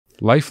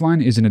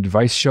Lifeline is an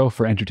advice show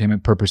for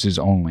entertainment purposes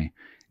only.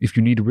 If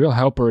you need real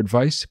help or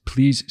advice,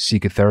 please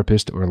seek a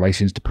therapist or a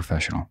licensed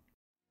professional.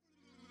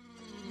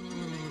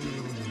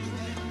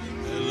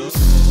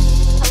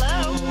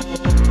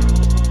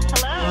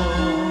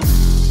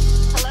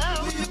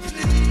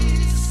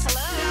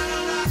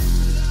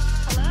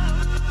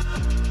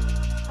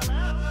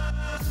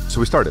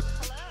 So we started.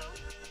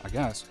 I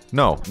guess.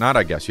 No, not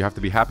I guess. You have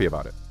to be happy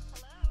about it.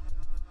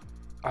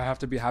 I have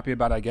to be happy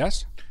about, I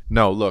guess?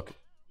 No, look.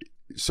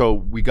 So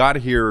we got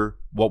here,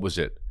 what was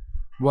it?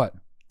 What?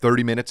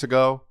 30 minutes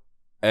ago,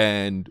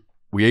 and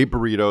we ate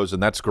burritos,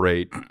 and that's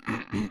great.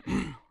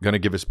 Gonna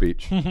give a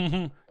speech.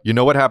 You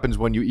know what happens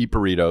when you eat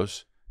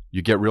burritos?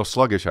 You get real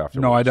sluggish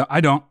afterwards. No,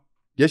 I don't.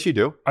 Yes, you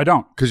do. I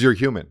don't. Because you're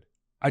human.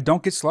 I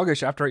don't get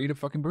sluggish after I eat a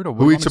fucking burrito.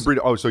 Who eats a burrito?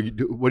 Oh, so you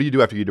do, what do you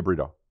do after you eat a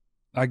burrito?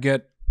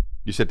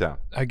 You sit down.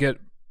 I get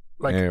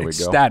like There we go.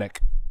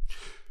 ecstatic.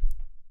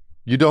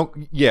 You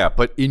don't, yeah,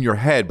 but in your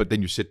head, but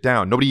then you sit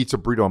down. Nobody eats a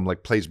burrito and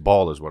like plays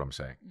ball is what I'm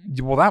saying.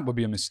 Well, that would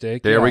be a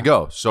mistake. There we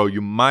go. So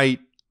you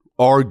might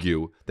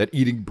argue that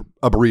eating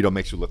a burrito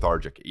makes you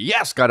lethargic.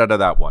 Yes, got out of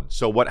that one.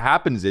 So what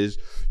happens is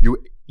you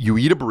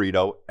eat a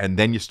burrito and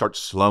then you start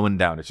slowing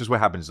down. It's just what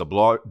happens. The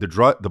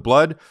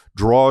blood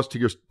draws to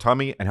your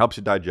tummy and helps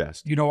you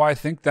digest. You know why I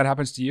think that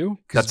happens to you?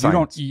 Because you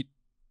don't eat,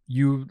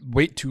 you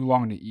wait too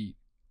long to eat.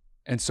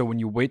 And so when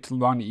you wait too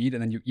long to eat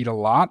and then you eat a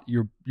lot,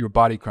 your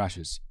body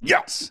crashes.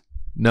 Yes.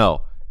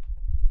 No,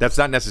 that's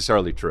not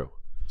necessarily true.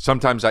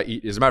 Sometimes I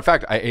eat, as a matter of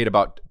fact, I ate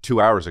about 2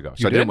 hours ago.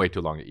 So I didn't wait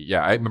too long to eat.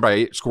 Yeah, I remember I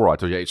ate squirrel. I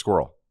told you I ate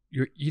squirrel.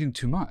 You're eating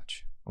too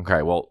much.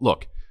 Okay, well,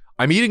 look,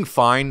 I'm eating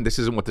fine. This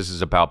isn't what this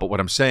is about. But what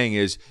I'm saying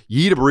is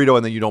you eat a burrito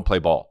and then you don't play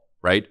ball,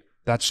 right?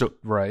 That's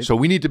right. So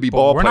we need to be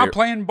ball players. We're not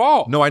playing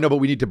ball. No, I know, but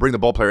we need to bring the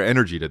ball player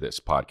energy to this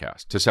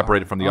podcast to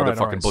separate it from the other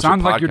fucking bullshit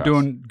Sounds like podcasts. you're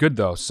doing good,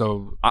 though.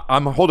 So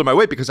I'm holding my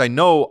weight because I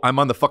know I'm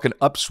on the fucking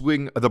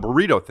upswing of the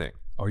burrito thing.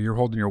 Oh, you're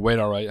holding your weight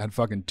all right. I had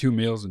fucking 2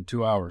 meals in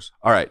 2 hours.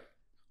 All right.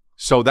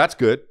 So that's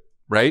good,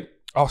 right?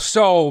 Oh,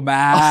 so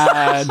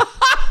mad.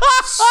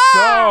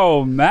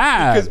 So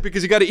mad.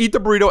 Because you got to eat the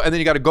burrito and then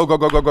you got to go.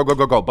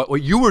 But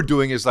what you were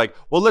doing is like,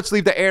 well, let's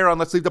leave the air on.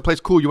 Let's leave the place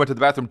cool. You went to the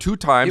bathroom 2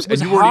 times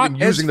and you weren't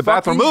even using the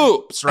bathroom.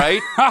 Oops,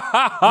 right?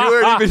 You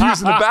weren't even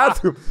using the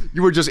bathroom.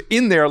 You were just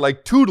in there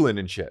like tootling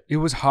and shit. It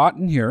was hot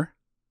in here.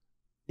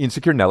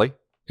 Insecure Nelly.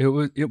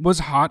 It was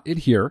hot in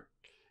here.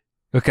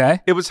 Okay.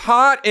 It was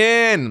hot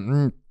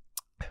in.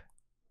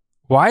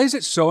 Why is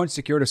it so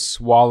insecure to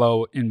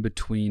swallow in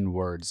between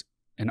words?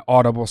 An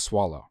audible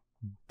swallow.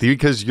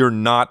 Because you're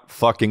not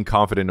fucking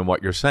confident in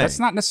what you're saying. That's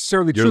not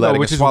necessarily true, though,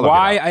 which is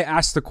why I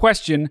asked the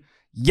question.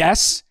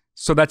 Yes.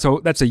 So that's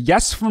a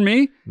yes for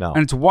me. No.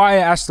 And it's why I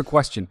asked the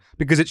question.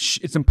 Because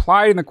it's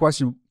implied in the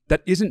question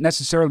that isn't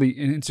necessarily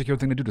an insecure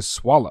thing to do to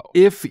swallow.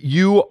 If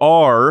you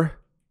are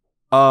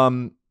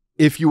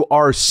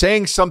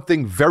saying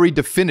something very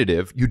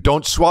definitive, you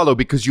don't swallow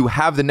because you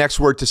have the next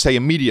word to say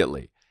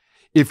immediately.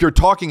 If you're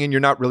talking and you're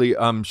not really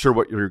sure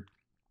what you're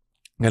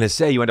going to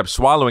say, you end up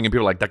swallowing and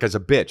people are like, that guy's a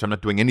bitch. I'm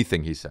not doing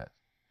anything he said.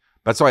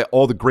 That's why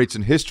all the greats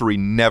in history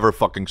never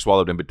fucking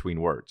swallowed in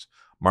between words.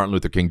 Martin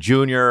Luther King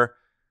Jr.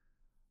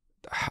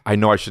 I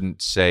know I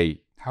shouldn't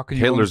say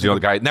Hitler's the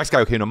other guy. Next guy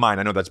who came to mind.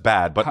 I know that's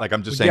bad, but like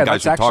I'm just saying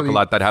guys who talk a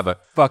lot that have a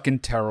fucking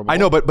terrible. I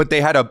know, but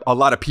they had a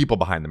lot of people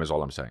behind them is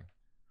all I'm saying.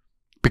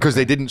 Because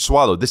they didn't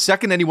swallow. The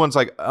second anyone's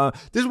like,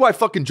 this is why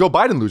fucking Joe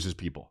Biden loses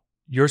people.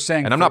 You're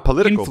saying, and I'm not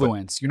political.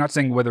 Influence. You're not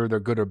saying whether they're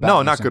good or bad.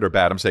 No, not good or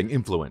bad. I'm saying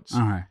influence.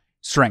 All right.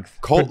 Strength.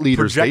 Cult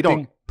leaders, they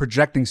don't.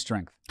 Projecting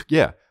strength.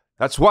 Yeah.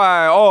 That's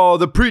why all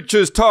the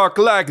preachers talk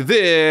like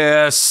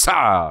this.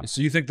 So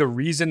you think the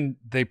reason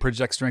they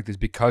project strength is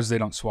because they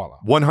don't swallow?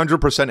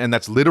 100%, and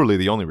that's literally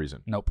the only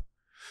reason. Nope.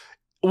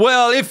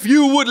 Well, if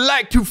you would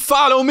like to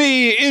follow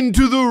me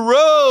into the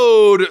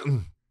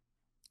road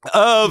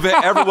of it,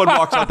 everyone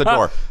walks out the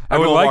door. I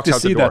would like to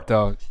see that,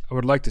 though. I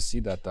would like to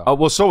see that, though.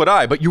 Well, so would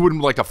I, but you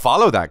wouldn't like to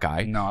follow that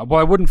guy. No, well,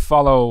 I wouldn't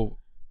follow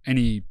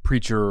any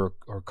preacher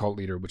or cult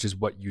leader, which is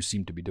what you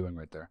seem to be doing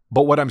right there.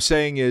 But what I'm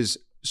saying is,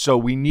 so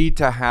we need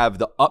to have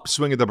the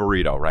upswing of the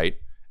burrito, right?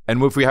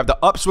 And if we have the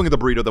upswing of the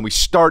burrito, then we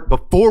start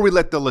before we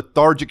let the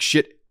lethargic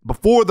shit,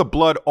 before the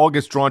blood all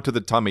gets drawn to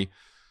the tummy.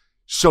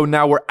 So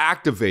now we're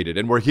activated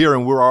and we're here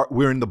and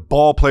we're in the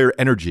ball player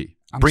energy,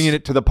 bringing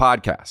it to the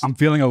podcast. I'm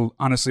feeling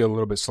honestly a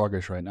little bit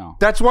sluggish right now.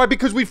 That's why,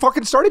 because we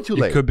fucking started too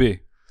late. It could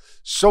be.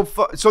 So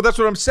that's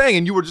what I'm saying.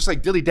 And you were just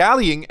like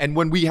dilly-dallying. And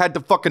when we had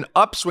the fucking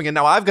upswing, and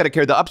now I've got to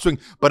carry the upswing,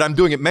 but I'm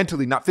doing it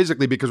mentally, not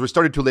physically, because we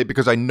started too late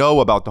because I know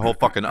about the whole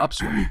fucking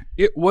upswing.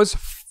 It was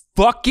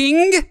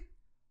fucking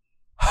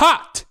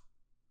hot.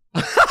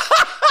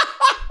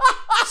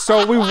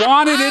 So we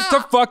wanted it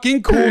to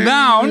fucking cool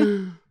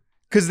down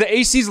because the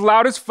AC's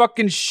loud as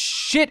fucking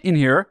shit in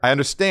here. I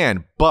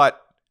understand. But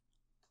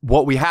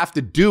what we have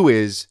to do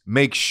is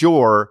make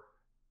sure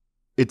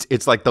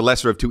it's like the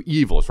lesser of two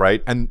evils,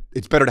 right? And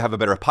it's better to have a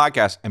better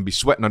podcast and be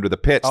sweating under the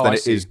pits than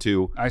it is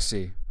to. I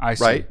see.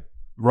 Right?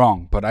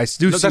 Wrong, but I do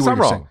see that's what not you're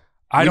wrong.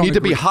 saying. We need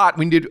to be hot.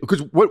 We need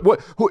because what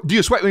do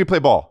you sweat when you play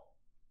ball?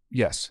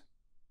 Yes.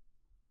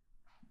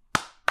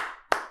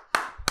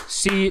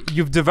 See,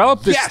 you've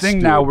developed this thing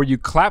dude. now where you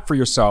clap for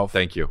yourself.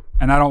 Thank you.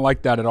 And I don't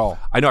like that at all.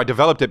 I know I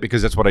developed it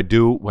because that's what I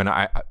do when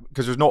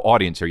because there's no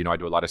audience here. You know, I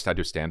do a lot of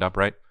stand up,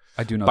 right?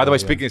 I do know. By the way,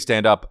 speaking of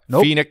stand up,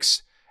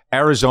 Phoenix,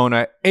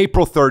 Arizona,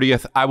 April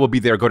 30th. I will be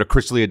there. Go to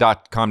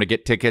chrisleah.com to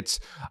get tickets.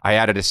 I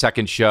added a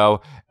second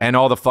show, and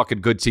all the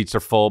fucking good seats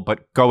are full.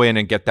 But go in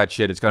and get that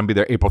shit. It's going to be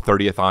there April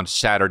 30th on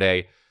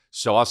Saturday.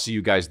 So I'll see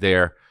you guys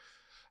there.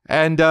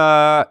 And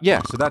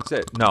yeah, so that's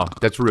it. No,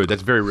 that's rude.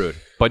 That's very rude.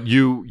 But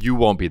you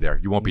won't be there.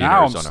 You won't be in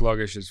Arizona. Now I'm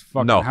sluggish as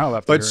fucking hell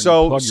after but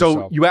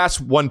so you asked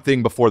one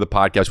thing before the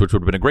podcast, which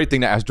would have been a great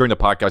thing to ask during the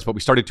podcast, but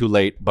we started too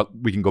late. But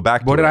we can go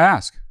back to What did I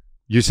ask?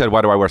 You said,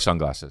 why do I wear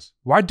sunglasses?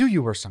 Why do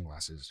you wear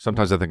sunglasses?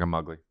 Sometimes I think I'm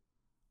ugly.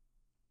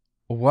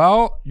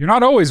 Well, you're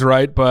not always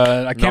right,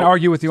 but I can't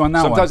argue with you on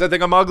that Sometimes one. I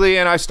think I'm ugly,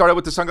 and I started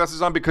with the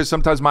sunglasses on because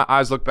sometimes my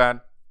eyes look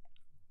bad.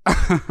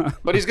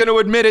 But he's going to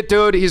admit it,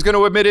 dude. He's going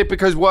to admit it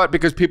because what?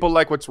 Because people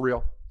like what's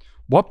real.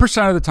 What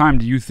percent of the time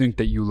do you think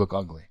that you look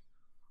ugly?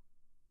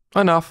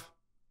 Enough.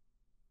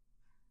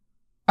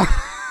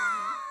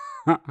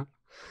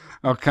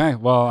 Okay,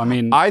 well, I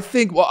mean... I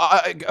think,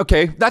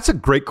 okay, that's a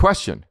great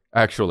question,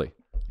 actually.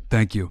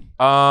 Thank you.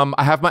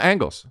 I have my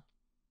angles,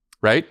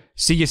 right?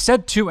 See, you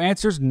said two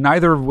answers,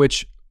 neither of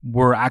which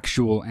were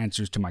actual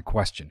answers to my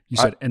question. You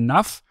said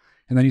enough,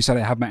 and then you said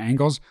I have my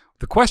angles.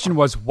 The question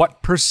was,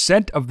 what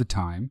percent of the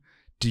time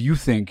do you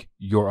think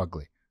you're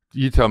ugly?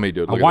 You tell me,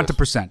 dude. I want the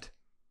percent.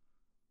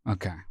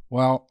 Okay.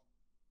 Well,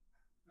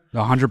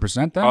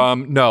 100%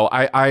 then? No,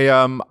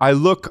 I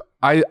look,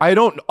 I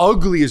don't,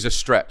 ugly is a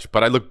stretch,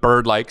 but I look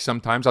bird-like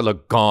sometimes. I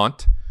look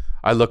gaunt.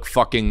 I look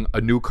fucking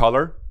a new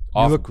color.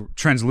 You look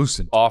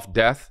translucent. Off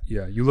death.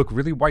 Yeah, you look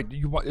really white.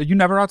 You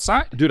never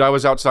outside? Dude, I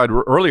was outside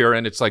earlier,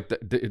 and it's like,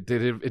 it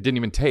didn't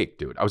even take,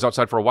 dude. I was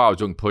outside for a while. I was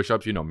doing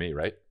push-ups. You know me,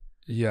 right?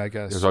 Yeah, I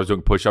guess. So I was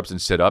doing push-ups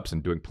and sit-ups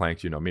and doing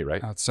planks. You know me,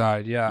 right?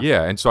 Outside, yeah.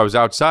 Yeah, and so I was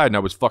outside, and I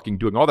was fucking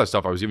doing all that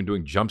stuff. I was even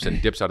doing jumps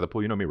and dips out of the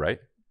pool. You know me, right?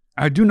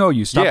 I do know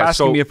you. Stop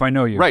asking me if I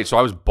know you. Right, so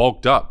I was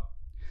bulked up.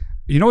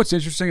 You know what's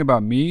interesting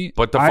about me?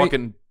 But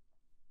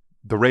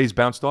the rays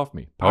bounced off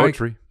me.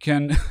 Poetry.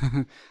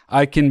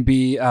 I can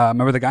be,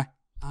 remember the guy?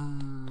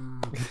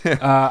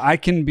 I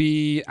can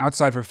be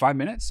outside for 5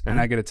 minutes and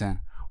I get a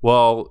 10.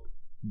 Well,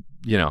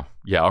 you know,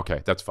 yeah,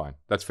 okay, that's fine.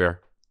 That's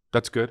fair.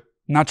 That's good.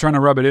 Not trying to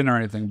rub it in or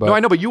anything, but no,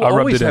 I know, but you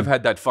always have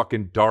had that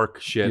fucking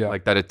dark shit,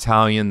 like that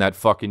Italian, that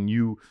fucking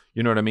you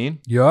know what I mean?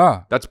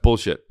 Yeah. That's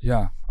bullshit.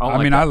 Yeah.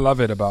 I love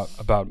it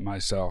about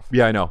myself.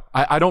 Yeah, I know.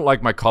 I don't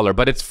like my color,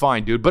 but it's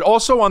fine, dude. But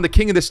also on the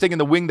King of the Sting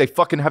and the Wing, they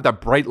fucking have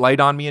that bright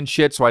light on me and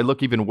shit, so I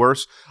look even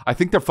worse. I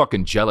think they're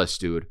fucking jealous,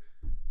 dude.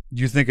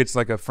 You think it's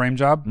like a frame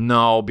job?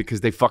 No, because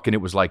it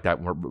was like that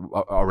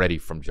already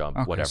from jump,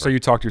 whatever. So you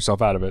talked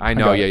yourself out of it. I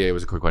know, yeah, it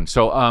was a quick one.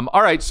 So,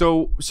 all right,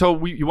 so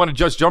you want to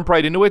just jump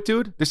right into it,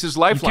 dude? This is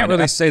Lifeline. You can't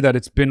really say that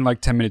it's been like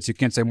 10 minutes. You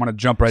can't say I want to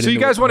jump right into it. So you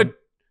guys want to...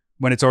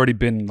 When it's already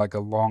been like a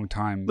long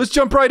time. Let's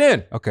jump right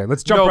in. Okay,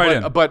 let's jump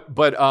right in. But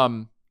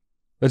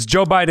let's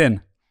Joe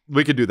Biden.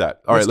 We could do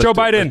that. All right, let's Joe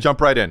Biden. Let's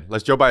jump right in.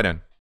 Let's Joe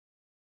Biden.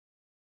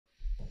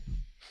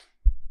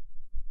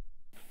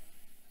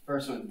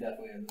 First one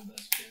definitely had the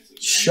best chance.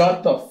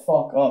 Shut the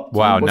fuck up. Dude.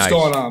 Wow, What's nice.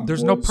 going on?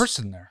 There's no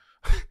person there.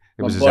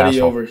 It was my buddy his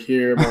asshole. over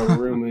here, my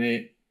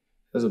roommate,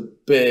 has a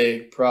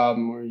big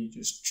problem where he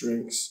just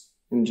drinks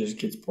and just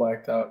gets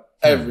blacked out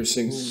every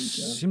single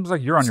weekend. Seems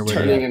like you're on your way.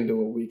 Turning into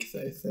a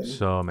weekday thing.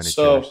 So many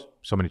chairs.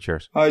 So many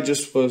chairs. I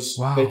just was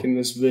making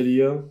this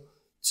video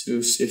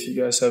to see if you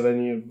guys have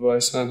any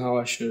advice on how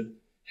I should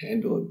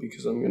handle it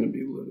because I'm going to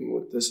be living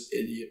with this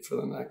idiot for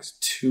the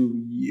next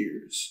 2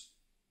 years.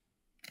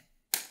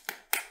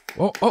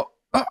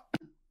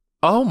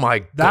 Oh my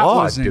God, that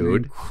was an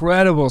dude.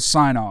 Incredible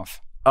sign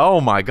off.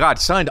 Oh my God,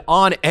 signed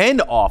on and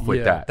off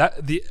with that.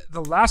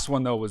 The last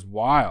one though was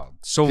wild.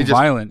 So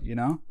violent, you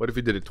know? What if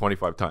he did it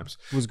 25 times?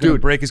 It was going to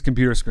break his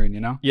computer screen, you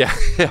know? Yeah.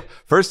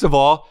 First of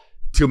all,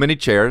 too many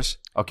chairs,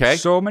 okay?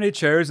 So many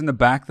chairs in the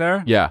back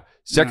there. Yeah.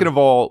 Second of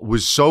all,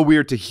 was so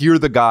weird to hear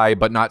the guy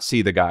but not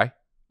see the guy.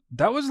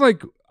 That was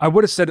like, I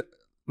would have said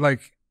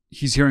like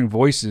he's hearing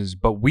voices,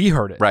 but we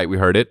heard it. Right, we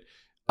heard it.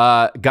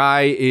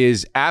 Guy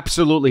is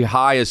absolutely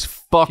high as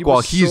fuck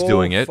while he's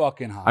doing it.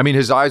 Fucking high. I mean,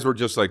 his eyes were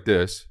just like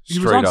this. He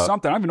was on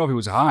something. I don't even know if he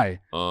was high.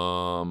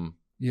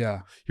 Yeah.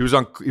 He was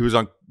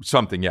on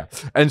something, yeah.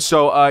 And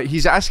so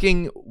he's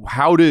asking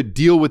how to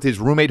deal with his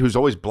roommate who's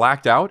always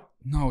blacked out.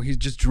 No, he's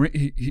just were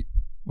you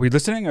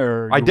listening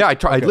or I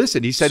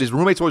listened. He said his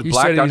roommate's always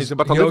blacked out and he's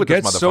about to live with this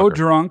motherfucker. He'll get so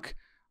drunk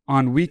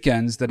on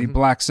weekends that he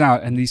blacks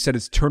out, and he said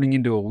it's turning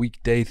into a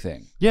weekday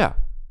thing. Yeah.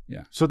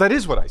 Yeah. So that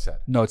is what I said.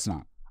 No, it's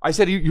not. I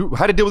said you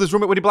had to deal with his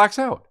roommate when he blacks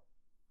out.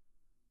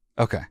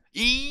 Okay.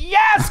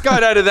 Yes,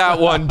 got out of that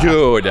one,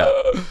 dude.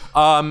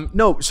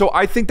 No, so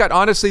I think that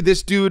honestly,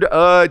 this dude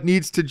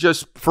needs to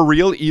just for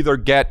real either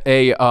get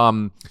a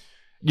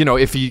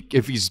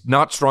if he's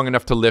not strong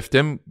enough to lift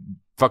him,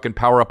 fucking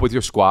power up with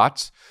your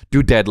squats,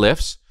 do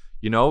deadlifts,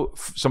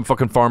 some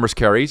fucking farmer's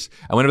carries,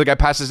 and whenever the guy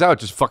passes out,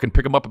 just fucking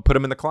pick him up and put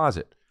him in the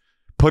closet.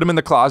 Put him in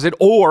the closet,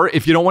 or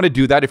if you don't want to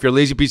do that, if you're a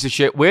lazy piece of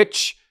shit,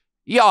 which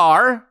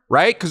Yar,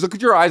 right? Because look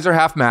at your eyes are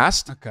half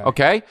masked.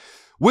 Okay.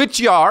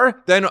 Which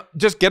yar, then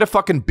just get a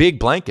fucking big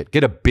blanket.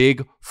 Get a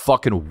big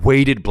fucking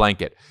weighted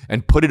blanket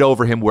and put it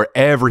over him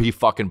wherever he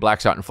fucking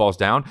blacks out and falls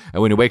down.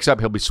 And when he wakes up,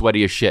 he'll be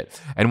sweaty as shit.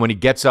 And when he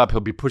gets up, he'll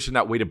be pushing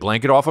that weighted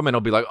blanket off him and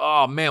he'll be like,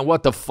 oh man,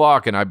 what the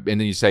fuck? And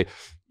then you say,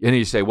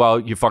 well,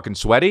 you fucking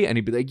sweaty? And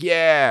he'd be like,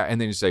 yeah. And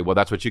then you say, well,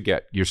 that's what you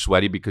get. You're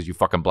sweaty because you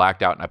fucking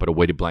blacked out and I put a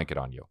weighted blanket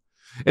on you.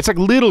 It's like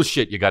little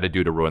shit you got to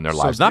do to ruin their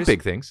lives, not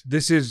big things.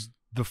 This is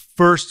the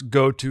first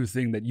go-to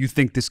thing that you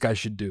think this guy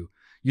should do.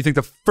 You think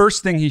the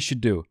first thing he should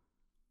do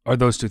are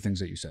those two things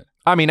that you said?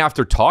 I mean,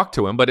 after talk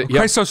to him, but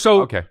okay,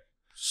 so okay.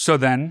 So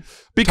then,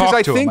 because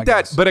I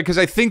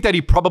think that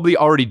he probably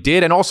already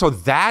did, and also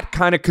that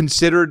kind of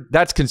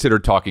that's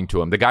considered talking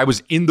to him. The guy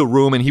was in the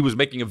room and he was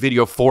making a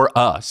video for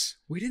us.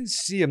 We didn't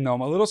see him though.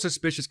 I'm a little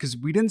suspicious because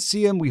we didn't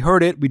see him. We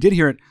heard it. We did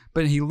hear it,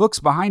 but he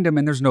looks behind him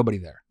and there's nobody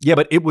there. Yeah,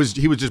 but he was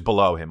just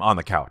below him on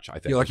the couch. I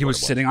think. Like he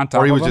was sitting on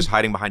top, or he of was him? just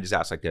hiding behind his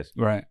ass like this.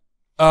 Right.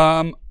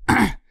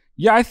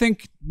 Yeah, I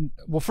think.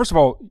 Well, first of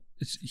all,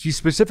 he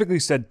specifically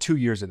said 2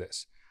 years of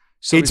this.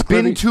 So it's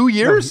been 2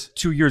 years? No,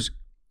 2 years.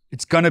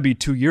 It's going to be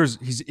 2 years.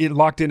 He's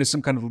locked into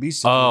some kind of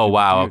lease. Oh,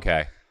 wow.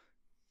 Okay.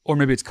 Or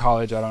maybe it's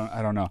college.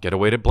 I don't know. Get a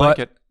weighted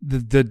blanket.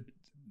 But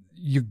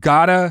you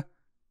gotta,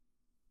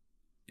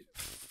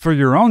 for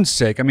your own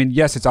sake, I mean,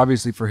 yes, it's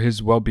obviously for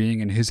his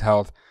well-being and his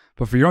health,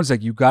 but for your own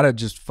sake, you gotta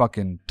just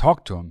fucking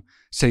talk to him.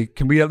 Say,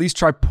 can we at least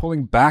try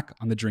pulling back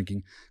on the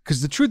drinking?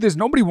 Because the truth is,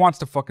 nobody wants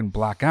to fucking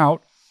black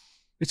out.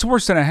 It's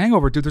worse than a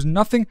hangover, dude. There's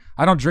nothing.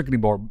 I don't drink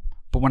anymore,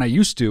 but when I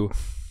used to,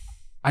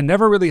 I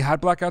never really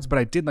had blackouts, but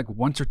I did like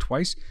once or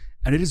twice,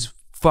 and it is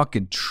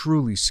fucking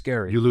truly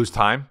scary. You lose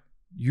time?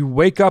 You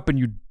wake up and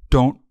you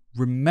don't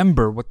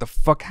remember what the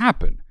fuck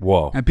happened.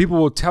 Whoa. And people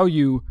will tell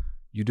you,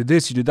 you did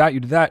this, you did that, you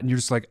did that, and you're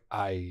just like,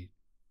 I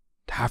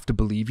have to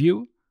believe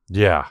you.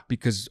 Yeah.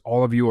 Because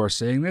all of you are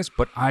saying this,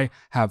 but I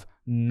have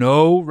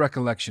no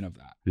recollection of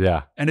that.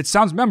 Yeah. And it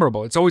sounds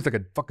memorable. It's always like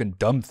a fucking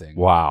dumb thing.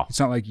 Wow. It's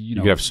not like, you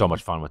know. You could have so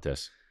much fun with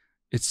this.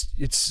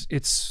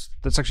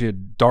 That's actually a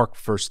dark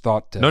first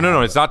thought.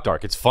 No, it's not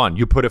dark. It's fun.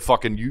 You put a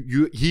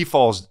fucking, he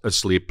falls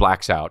asleep,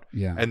 blacks out.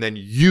 Yeah. And then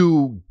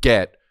you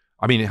get,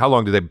 I mean, how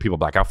long do people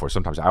black out for?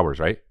 Sometimes hours,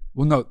 right?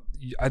 Well, no,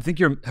 I think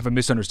you have a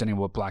misunderstanding of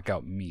what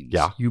blackout means.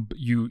 Yeah.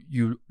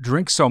 You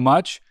drink so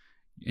much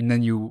and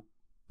then you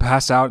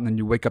pass out and then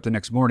you wake up the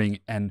next morning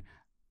and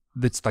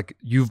it's like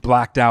you've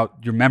blacked out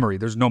your memory.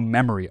 There's no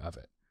memory of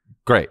it.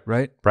 Great.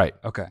 Right? Right.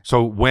 Okay.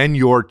 So when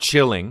you're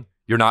chilling,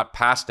 you're not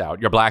passed out,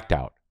 you're blacked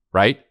out,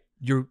 right?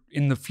 You're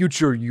in the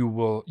future, you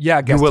will,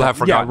 I guess. You will have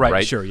forgotten, right?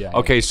 right? Sure, yeah.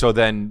 Okay, so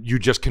then you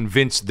just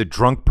convince the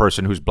drunk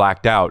person who's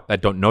blacked out,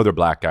 that don't know they're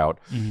blacked out,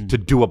 to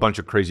do a bunch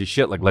of crazy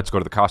shit. Like, let's go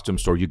to the costume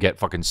store. You get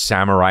fucking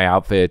samurai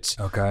outfits.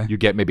 Okay. You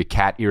get maybe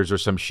cat ears or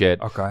some shit.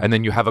 Okay. And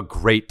then you have a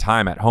great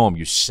time at home.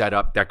 You set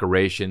up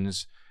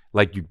decorations.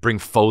 Like, you bring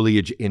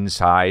foliage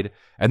inside.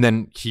 And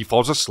then he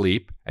falls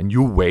asleep, and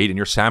you wait in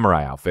your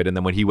samurai outfit. And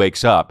then when he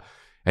wakes up,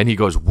 and he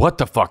goes, what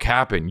the fuck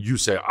happened? You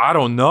say, I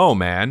don't know,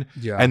 man.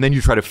 Yeah. And then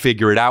you try to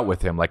figure it out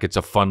with him like it's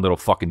a fun little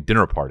fucking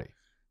dinner party.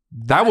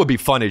 That would be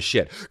fun as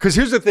shit. Because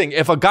here's the thing.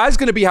 If a guy's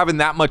going to be having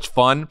that much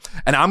fun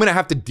and I'm going to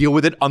have to deal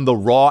with it on the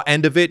raw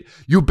end of it,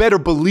 you better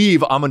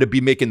believe I'm going to be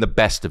making the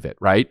best of it,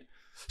 right?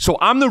 So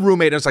I'm the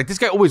roommate and it's like, this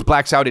guy always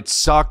blacks out. It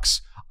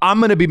sucks. I'm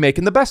going to be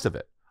making the best of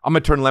it. I'm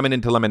going to turn lemon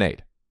into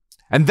lemonade.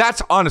 And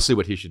that's honestly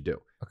what he should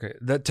do. Okay.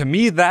 To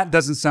me, that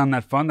doesn't sound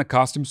that fun, the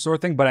costume store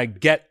thing, but I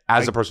get...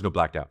 As a person who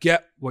blacked out.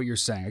 Get what you're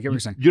saying. I get what you're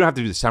saying. You don't have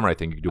to do the samurai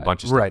thing. You can do a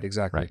bunch of stuff. Right,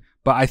 exactly. Right.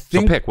 But I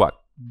think... So pick what?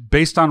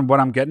 Based on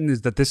what I'm getting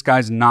is that this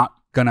guy's not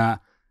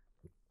gonna...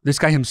 This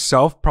guy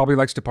himself probably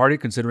likes to party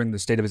considering the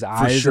state of his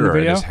eyes in the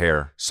video. And his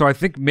hair. So I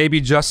think maybe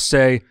just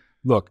say,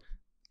 look,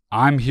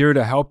 I'm here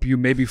to help you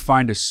maybe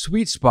find a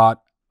sweet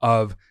spot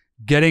of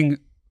getting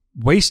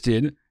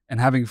wasted and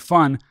having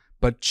fun,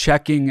 but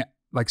checking...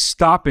 like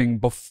stopping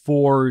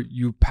before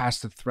you pass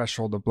the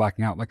threshold of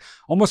blacking out. Like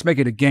almost make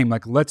it a game.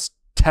 Like let's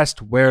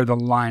test where the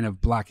line of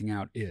blacking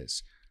out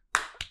is.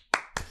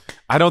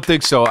 I don't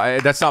think so.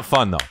 That's not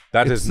fun though.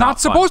 It's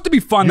not supposed to be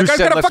fun. The guy's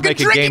got a fucking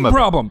drinking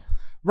problem.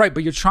 Right,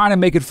 but you're trying to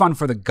make it fun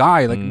for the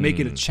guy. Like make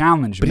it a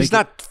challenge. But he's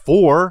not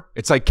four.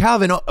 It's like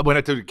Calvin. When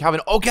I told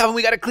Calvin, Calvin,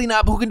 we got to clean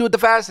up. Who can do it the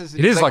fastest?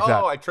 It is like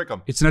that. Oh, I trick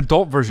him. It's an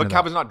adult version But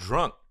Calvin's not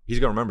drunk. He's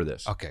going to remember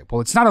this. Okay,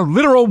 well, it's not a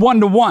literal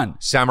one-to-one.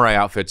 Samurai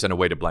outfits and a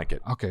weighted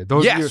blanket. Okay.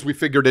 We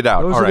figured it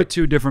out. Those All are right. the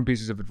two different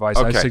pieces of advice.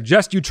 Okay. I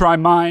suggest you try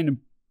mine.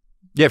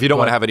 Yeah, if you don't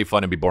want to have any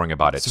fun and be boring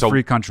about it. It's a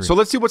free country. So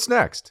let's see what's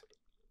next.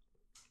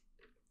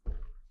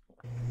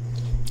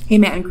 Hey,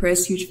 Matt and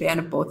Chris, huge fan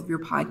of both of your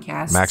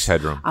podcasts. Max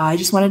Headroom. I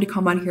just wanted to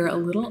come on here a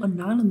little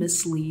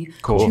anonymously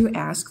to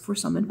ask for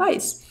some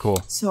advice.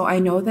 Cool. So I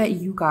know that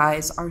you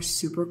guys are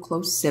super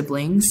close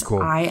siblings.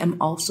 Cool. I am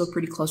also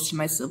pretty close to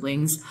my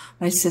siblings.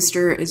 My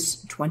sister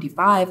is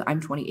 25.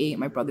 I'm 28.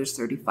 My brother's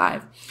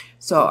 35.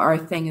 So our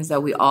thing is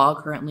that we all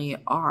currently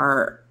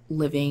are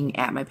living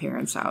at my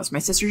parents' house. My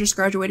sister just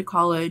graduated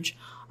college.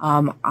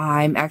 I'm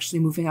actually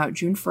moving out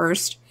June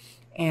 1st.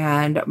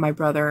 And my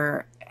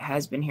brother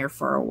has been here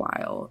for a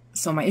while.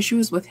 So my issue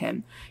is with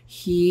him.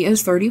 He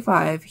is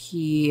 35.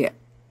 He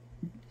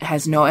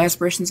has no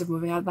aspirations of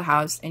moving out of the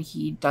house, and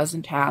he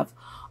doesn't have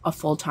a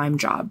full-time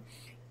job,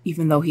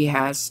 even though he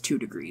has 2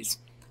 degrees.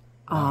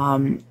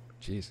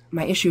 Jeez.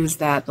 My issue is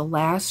that the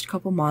last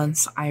couple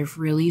months, I've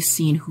really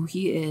seen who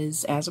he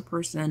is as a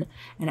person,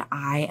 and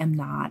I am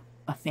not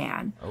a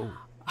fan. Oh.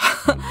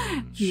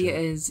 He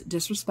is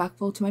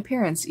disrespectful to my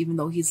parents, even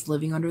though he's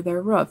living under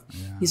their roof.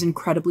 Yeah. He's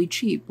incredibly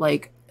cheap.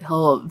 Like,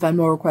 he'll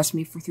Venmo request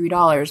me for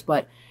 $3,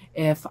 but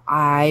if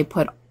I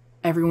put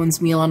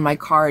everyone's meal on my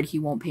card, he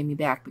won't pay me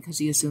back because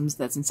he assumes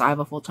that since I have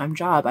a full-time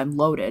job, I'm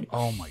loaded.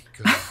 Oh my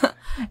God.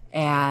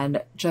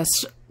 And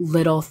just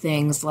little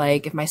things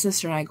like if my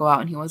sister and I go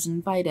out and he wasn't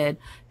invited,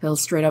 he'll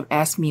straight up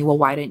ask me, well,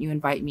 why didn't you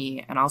invite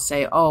me? And I'll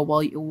say, oh,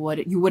 well, you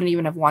wouldn't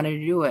even have wanted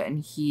to do it.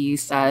 And he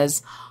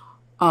says,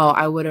 oh,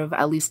 I would have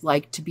at least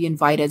liked to be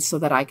invited so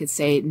that I could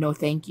say no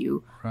thank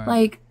you. Right.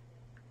 like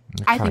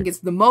I think it's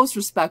the most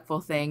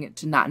respectful thing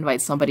to not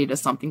invite somebody to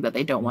something that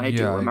they don't want to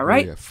do. Am I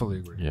right? Yeah, fully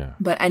agree. Yeah.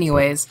 But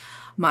anyways,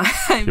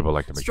 I'm People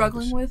like to make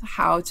struggling notice. with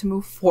how to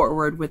move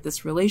forward with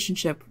this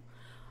relationship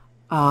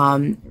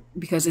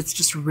because it's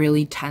just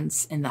really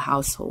tense in the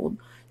household.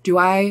 Do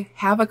I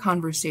have a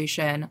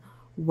conversation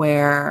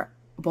where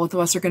both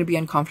of us are going to be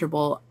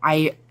uncomfortable?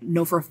 I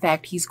know for a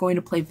fact he's going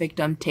to play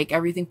victim, take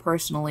everything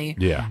personally,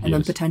 Yeah, and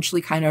then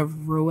potentially kind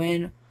of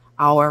ruin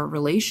our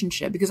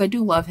relationship because I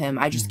do love him.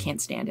 I just can't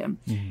stand him.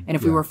 And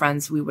if we were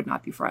friends, we would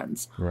not be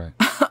friends. Right.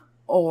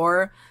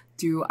 Or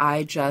do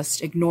I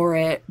just ignore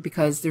it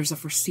because there's a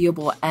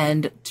foreseeable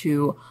end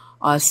to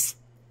us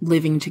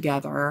living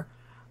together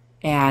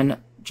and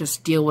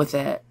just deal with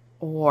it?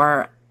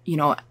 Or, you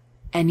know,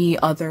 any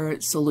other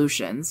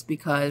solutions,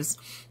 because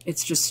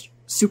it's just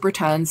super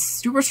tense,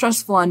 super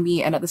stressful on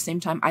me. And at the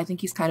same time, I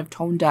think he's kind of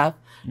tone deaf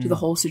to the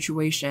whole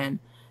situation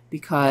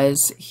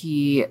because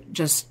he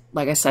just,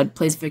 like I said,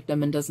 plays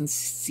victim and doesn't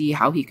see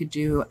how he could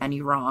do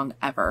any wrong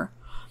ever.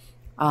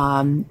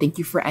 Thank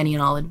you for any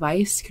and all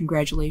advice.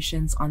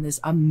 Congratulations on this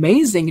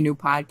amazing new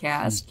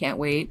podcast. Can't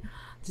wait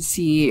to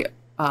see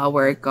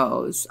where it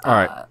goes. All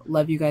right.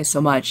 Love you guys so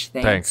much.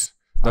 Thanks.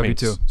 Love you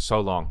too. So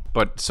long.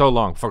 But so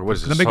long. Fuck, what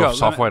is Let this? me go.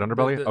 Soft white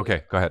underbelly?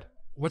 Okay, go ahead.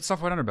 What's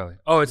soft white underbelly?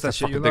 Oh, it's that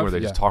shit you Fucking love? thing where they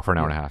just talk for an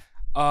hour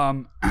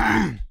and a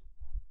half.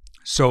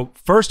 So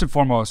first and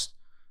foremost,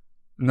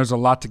 and there's a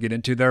lot to get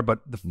into there, but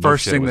the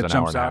first shit, it thing was that an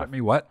hour jumps and a out half. at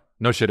me, what?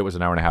 No shit, it was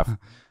an hour and a half.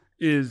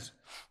 Is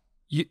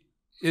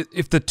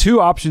if the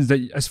two options that,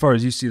 as far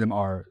as you see them,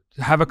 are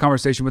have a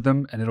conversation with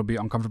them and it'll be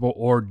uncomfortable,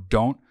 or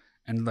don't,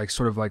 and like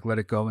sort of like let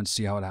it go and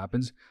see how it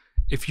happens.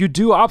 If you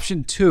do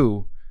option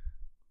 2,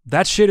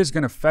 that shit is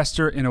going to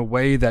fester in a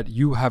way that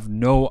you have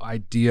no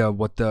idea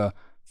what the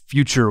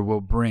future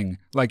will bring.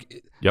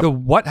 Like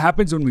what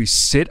happens when we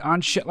sit on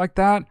shit like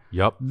that,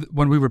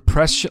 when we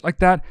repress shit like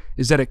that,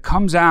 is that it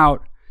comes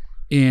out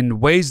in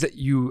ways that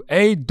you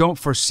A, don't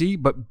foresee,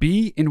 but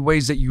B, in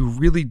ways that you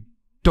really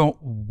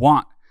don't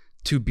want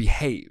to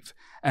behave.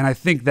 And I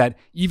think that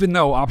even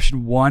though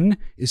option 1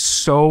 is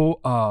so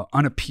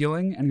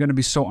unappealing and going to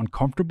be so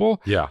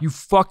uncomfortable, you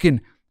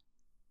fucking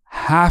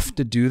have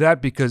to do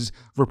that, because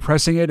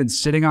repressing it and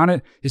sitting on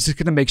it is just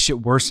going to make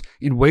shit worse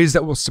in ways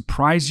that will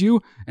surprise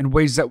you and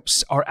ways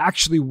that are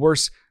actually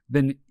worse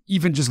than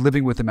even just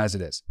living with him as it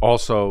is.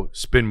 Also,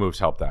 spin moves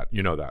help that.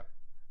 You know that.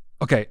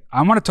 Okay,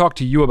 I want to talk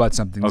to you about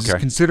something. This is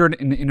considered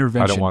an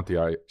intervention. I don't want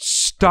the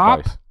Stop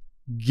advice.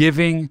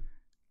 giving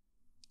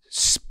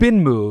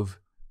spin move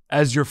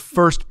as your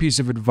first piece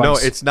of advice. No,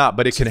 it's not,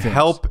 but it can things.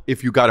 help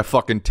if you got to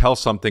fucking tell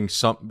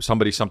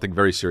somebody something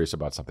very serious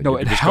about something. No,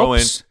 you it just helps. go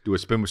in, do a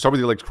spin move. Start with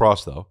your legs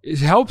crossed, though. It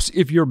helps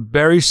if you're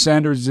Barry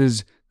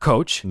Sanders'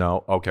 coach.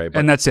 No, okay. But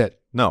And that's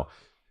it. no.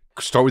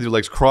 Start with your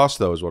legs crossed,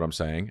 though, is what I'm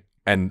saying.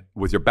 And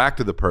with your back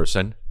to the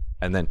person,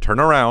 and then turn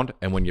around,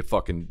 and when you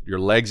fucking, your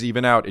legs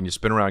even out, and you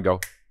spin around,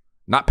 go,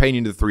 not paying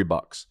you the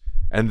 $3.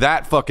 And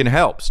that fucking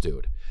helps,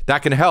 dude.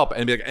 That can help.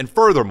 And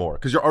furthermore,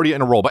 because you're already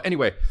in a role. But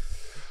anyway,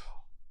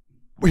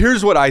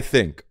 here's what I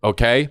think,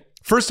 okay?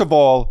 First of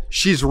all,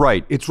 she's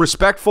right. It's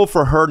respectful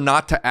for her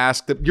not to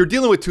ask. You're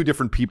dealing with two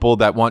different people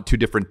that want two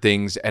different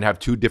things and have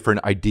two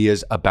different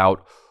ideas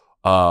about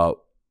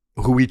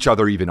who each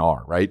other even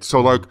are, right? So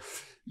like,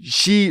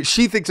 she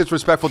thinks it's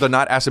respectful to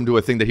not ask him to do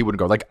a thing that he wouldn't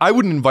go. Like, I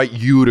wouldn't invite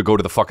you to go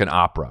to the fucking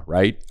opera,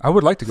 right? I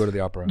would like to go to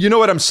the opera. You know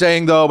what I'm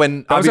saying, though?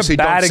 And That was a obviously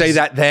bad don't say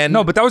that then.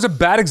 No, but that was a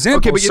bad example.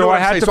 Okay, but you know so what I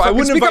I'm had saying. to So I fucking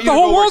wouldn't speak invite up. you The to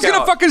whole go world's work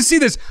gonna out. fucking see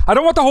this. I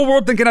don't want the whole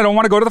world thinking I don't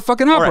want to go to the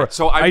fucking opera. All right,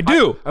 so I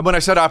do. And when I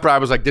said opera, I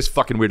was like, this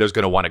fucking weirdo's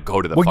going to want to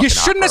go to the Well, fucking you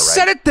shouldn't opera, have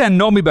said right? it then.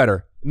 Know me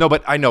better. No,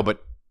 but I know,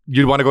 but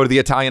you'd want to go to the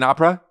Italian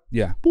opera?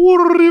 Yeah. You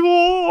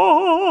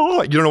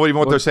don't know even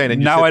what they're saying.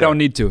 And you Now sit I don't there.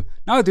 need to.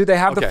 No, dude, they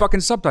have the Okay.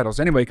 fucking subtitles.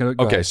 Anyway, go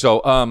Okay, ahead.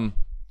 so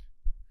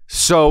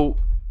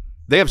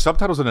they have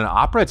subtitles in an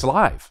opera? It's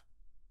live.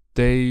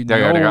 They They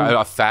got know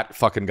a fat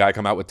fucking guy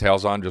come out with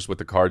tails on, just with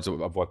the cards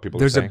of what people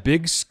there's are a saying.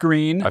 big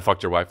screen I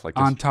fucked your wife like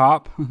this. on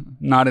top,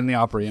 not in the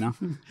opera, you know.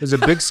 There's a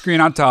big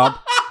screen on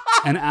top,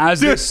 and as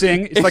they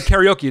sing, it's like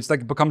karaoke. It's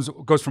like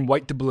goes from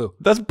white to blue.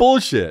 That's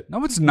bullshit.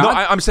 No, it's No,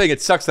 not. I'm saying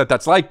it sucks that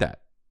that's like that.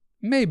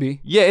 Maybe.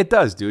 Yeah, it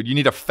does, dude. You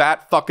need a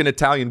fat fucking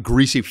Italian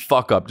greasy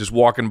fuck up just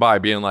walking by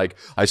being like,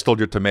 I stole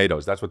your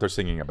tomatoes. That's what they're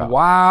singing about.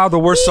 Wow, the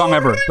worst song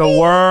ever. The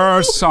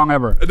worst song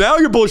ever. Now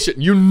you're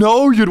bullshitting. You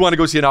know you'd want to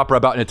go see an opera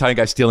about an Italian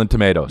guy stealing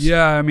tomatoes.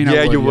 Yeah, I mean, Yeah,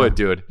 I would, you would,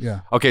 dude.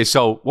 Yeah. Okay,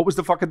 so what was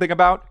the fucking thing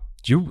about?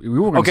 We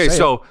were gonna Okay, say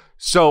it.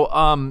 so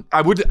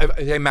I would,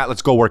 hey Matt,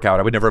 let's go work out.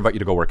 I would never invite you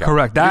to go work out.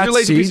 Correct. You're That's a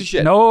lazy piece of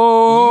shit.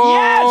 No.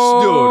 Yes,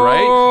 dude,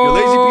 right? You're a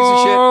lazy piece of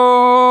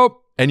shit.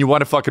 And you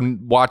want to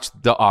fucking watch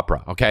the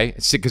opera, okay?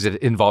 Because it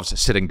involves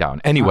sitting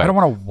down. Anyway. I don't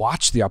want to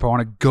watch the opera. I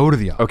want to go to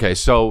the opera. Okay,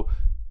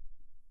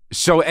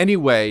 so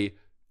anyway,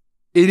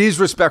 it is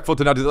respectful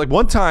to not do that. Like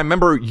one time,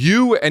 remember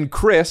you and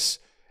Chris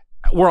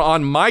were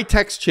on my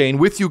text chain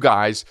with you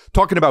guys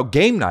talking about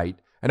game night.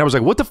 And I was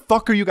like, what the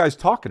fuck are you guys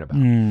talking about?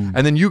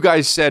 And then you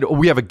guys said, oh,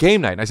 we have a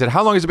game night. And I said,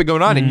 how long has it been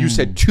going on? And you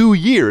said 2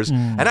 years.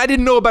 And I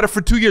didn't know about it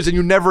for 2 years and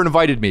you never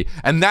invited me.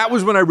 And that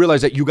was when I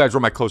realized that you guys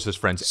were my closest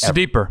friends ever.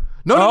 Deeper.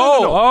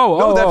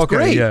 No, that's okay.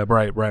 great. Yeah,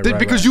 right.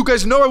 Because you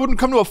guys know I wouldn't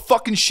come to a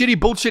fucking shitty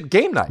bullshit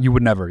game night. You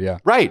would never, yeah.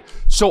 Right.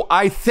 So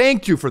I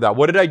thanked you for that.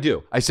 What did I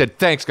do? I said,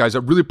 thanks, guys. I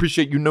really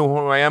appreciate you know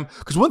who I am.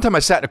 Because one time I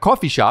sat in a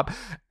coffee shop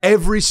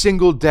every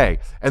single day.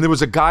 And there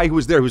was a guy who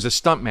was there who was a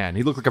stuntman.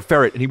 He looked like a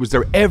ferret. And he was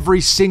there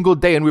every single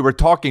day. And we were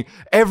talking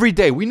every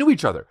day. We knew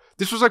each other.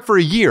 This was like for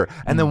a year.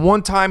 And then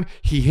one time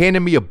he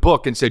handed me a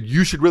book and said,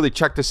 you should really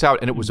check this out.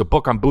 And it was a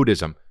book on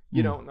Buddhism.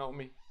 You don't know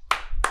me.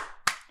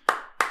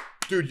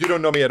 Dude, you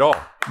don't know me at all.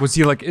 Was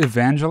he like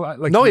evangelize?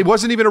 Like, no, he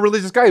wasn't even a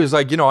religious guy. He was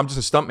like, I'm just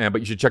a stuntman, but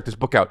you should check this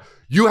book out.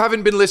 You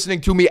haven't been listening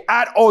to me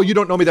at all. You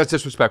don't know me. That's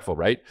disrespectful,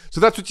 right? So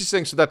that's what you're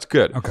saying. So that's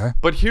good. Okay.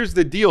 But here's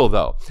the deal,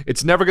 though.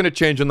 It's never going to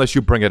change unless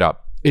you bring it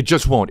up. It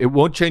just won't. It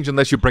won't change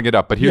unless you bring it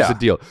up. But here's the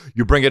deal.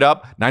 You bring it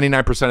up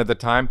 99% of the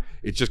time,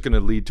 it's just going to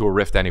lead to a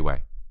rift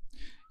anyway.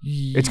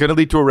 It's going to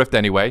lead to a rift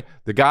anyway.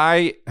 The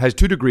guy has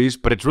 2 degrees,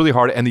 but it's really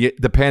hard. And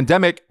the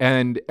pandemic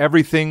and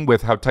everything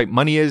with how tight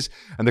money is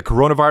and the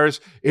coronavirus,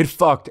 it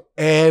fucked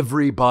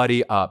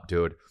everybody up,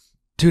 dude.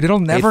 Dude, it'll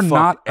never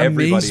not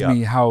amaze everybody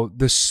me how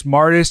the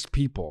smartest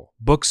people,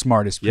 book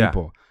smartest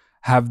people,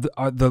 have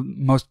the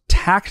most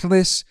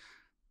tactless,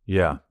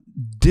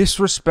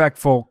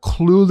 disrespectful,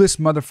 clueless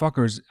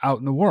motherfuckers out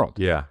in the world.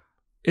 Yeah.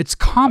 It's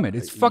common.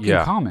 It's fucking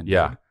common.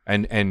 Yeah. Dude.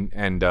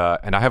 And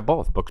I have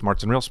both, book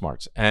smarts and real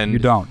smarts. And you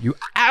don't. You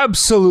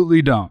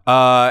absolutely don't.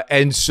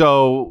 And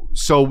so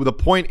the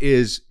point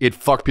is, it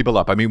fucked people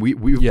up. I mean, we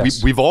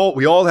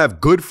all have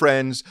good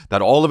friends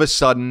that all of a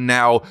sudden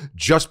now,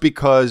 just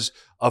because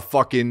of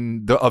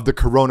the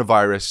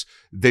coronavirus,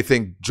 they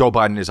think Joe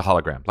Biden is a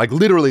hologram. Like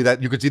literally,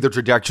 that you could see the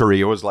trajectory.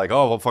 It was like,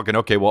 oh well, fucking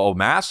okay, well,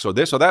 masks or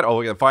this or that.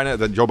 Oh, yeah, fine.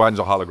 Then Joe Biden's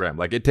a hologram.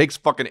 Like it takes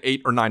fucking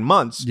 8 or 9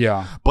 months.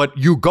 Yeah. But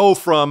you go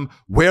from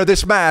wear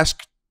this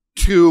mask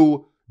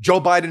to Joe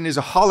Biden is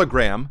a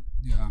hologram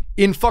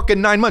in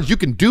fucking 9 months. You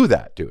can do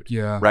that, dude.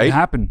 Yeah. Right? It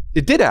happened.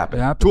 It did happen.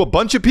 It happened. To a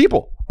bunch of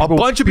people. A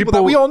bunch of people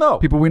that we all know.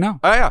 People we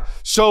know. Yeah.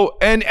 So,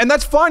 and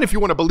that's fine if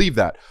you want to believe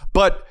that.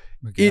 But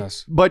the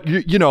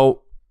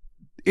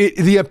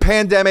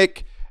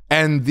pandemic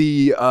and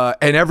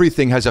and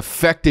everything has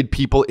affected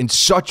people in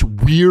such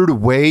weird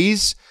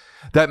ways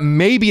that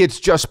maybe it's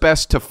just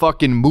best to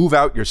fucking move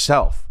out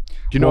yourself. Do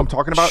you know what I'm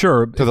talking about?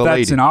 Sure. To if the that's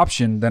lady. an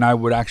option, then I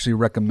would actually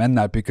recommend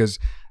that because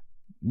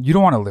you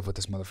don't want to live with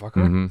this motherfucker.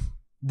 Mm-hmm.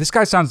 This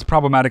guy sounds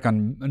problematic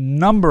on a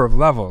number of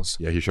levels.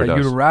 Yeah, he sure that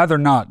does. you'd rather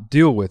not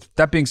deal with.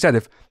 That being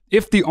said,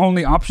 if the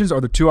only options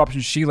are the 2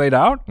 options she laid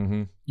out,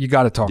 you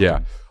got to talk to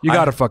him. You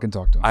got to fucking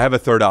talk to him. I have a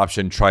third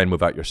option. Try and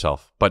move out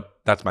yourself. But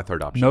that's my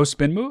third option. No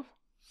spin move?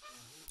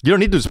 You don't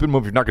need to do a spin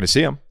move if you're not going to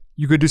see him.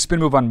 You could do spin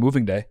move on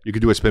moving day. You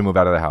could do a spin move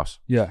out of the house.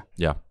 Yeah.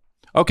 Yeah.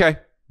 Okay.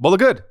 Well,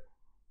 good.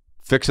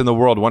 Fixing the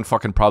world one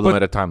fucking problem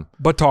at a time.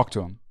 But talk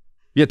to him.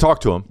 Yeah,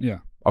 talk to him. Yeah.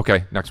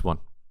 Okay, next one.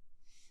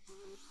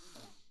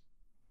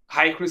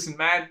 Hi, Chris and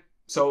Matt.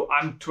 So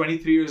I'm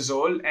 23 years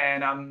old,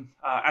 and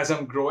as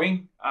I'm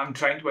growing, I'm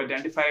trying to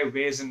identify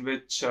ways in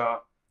which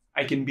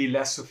I can be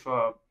less of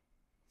a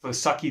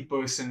sucky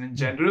person in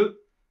general.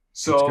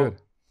 So That's good.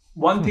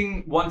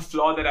 One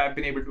flaw that I've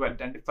been able to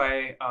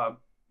identify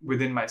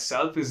within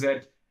myself is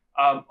that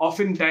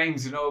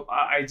oftentimes,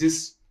 I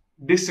just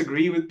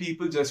disagree with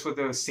people just for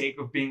the sake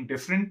of being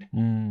different,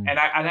 and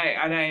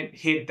I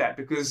hate that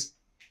because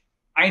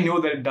I know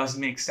that it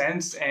doesn't make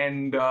sense,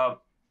 and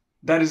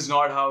that is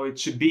not how it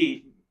should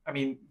be. I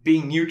mean,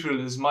 being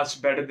neutral is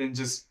much better than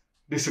just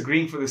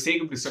disagreeing for the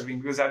sake of disagreeing,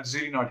 because that's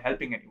really not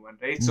helping anyone,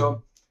 right?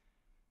 So,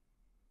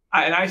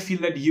 I feel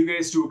that you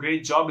guys do a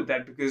great job at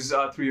that because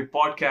through your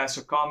podcast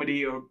or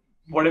comedy or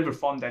whatever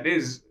form that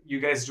is, you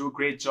guys do a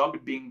great job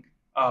at being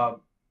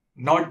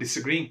not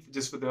disagreeing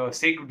just for the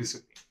sake of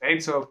disagreeing,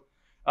 right? So,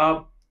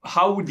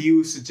 how would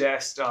you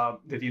suggest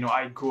that,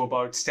 I go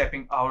about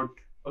stepping out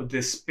of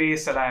this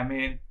space that I'm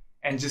in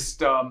and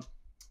just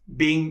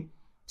being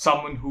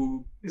someone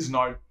who is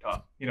not,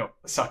 a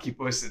sucky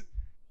person?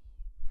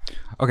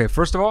 Okay,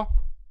 first of all,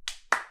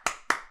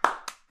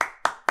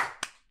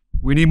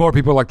 we need more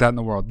people like that in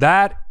the world.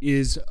 That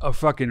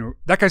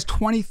guy's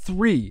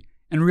 23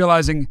 and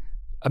realizing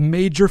a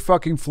major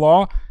fucking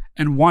flaw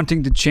and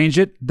wanting to change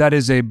it, that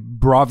is a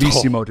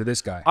bravissimo to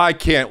this guy. I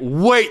can't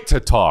wait to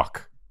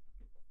talk.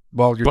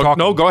 Well, you're But talking.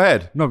 no, go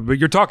ahead. No, but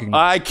you're talking.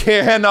 I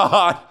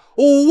cannot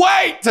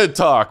wait to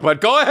talk,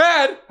 but go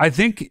ahead. I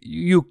think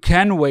you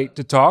can wait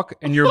to talk,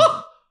 and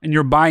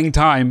you're buying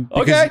time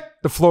because Okay.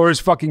 the floor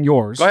is fucking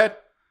yours. Go ahead.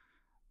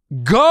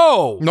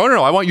 Go.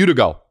 No, I want you to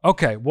go.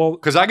 Okay. Well.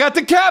 Because I got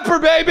the capper,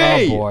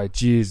 baby. Oh boy,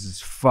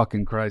 Jesus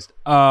fucking Christ.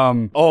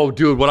 Oh,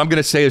 dude, what I'm going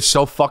to say is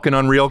so fucking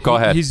unreal. Go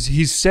ahead.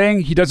 He's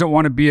saying he doesn't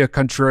want to be a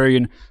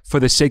contrarian for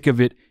the sake of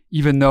it,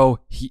 even though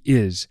he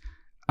is.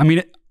 I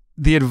mean,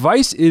 the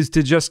advice is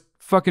to just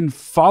fucking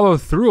follow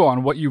through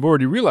on what you've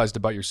already realized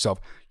about yourself.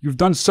 You've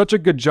done such a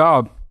good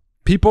job.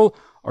 People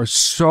are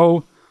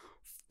so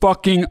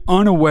fucking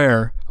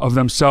unaware of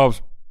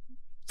themselves,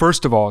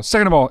 first of all.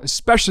 Second of all,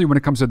 especially when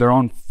it comes to their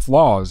own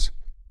flaws.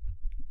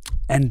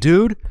 And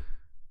dude,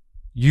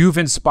 you've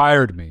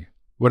inspired me.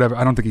 Whatever,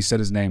 I don't think he said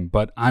his name,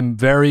 but I'm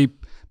very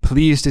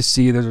pleased to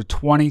see there's a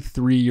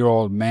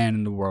 23-year-old man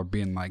in the world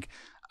being like,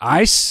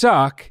 I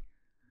suck,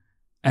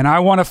 and I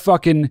want to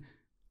fucking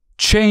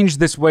change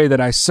this way that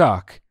I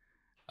suck.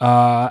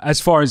 As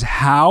far as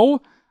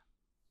how,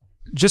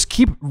 just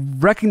keep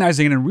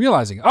recognizing it and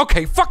realizing.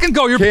 Okay, fucking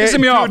go. You're pissing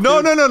me off.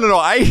 No.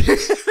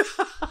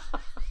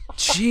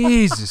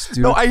 Jesus,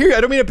 dude. No, I hear you.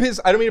 I don't mean to piss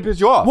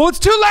you off. Well, it's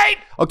too late.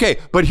 Okay,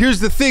 but here's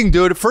the thing,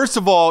 dude. First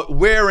of all,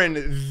 wearing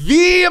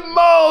the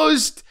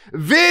most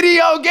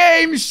video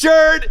game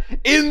shirt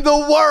in the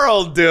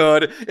world,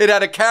 dude. It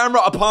had a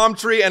camera, a palm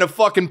tree, and a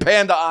fucking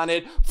panda on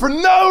it for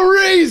no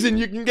reason.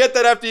 You can get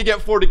that after you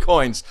get 40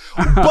 coins.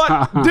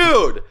 But,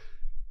 dude,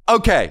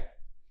 okay,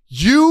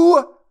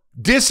 you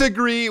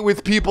disagree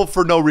with people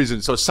for no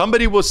reason. So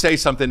somebody will say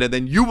something and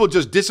then you will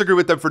just disagree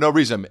with them for no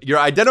reason. You're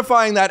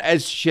identifying that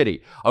as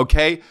shitty,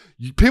 okay?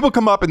 People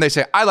come up and they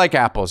say, I like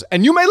apples.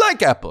 And you may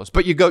like apples,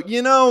 but you go,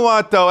 you know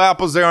what, though?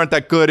 Apples, they aren't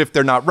that good if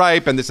they're not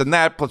ripe and this and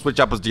that. Plus, which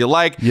apples do you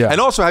like? Yeah. And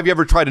also, have you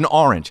ever tried an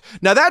orange?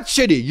 Now, that's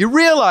shitty. You're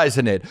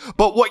realizing it.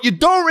 But what you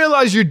don't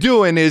realize you're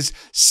doing is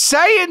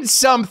saying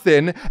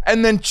something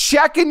and then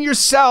checking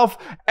yourself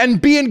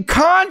and being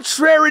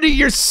contrary to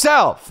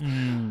yourself.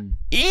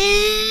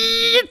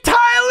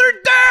 Tyler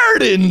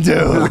Durden,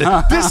 dude.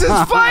 This is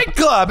Fight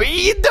Club.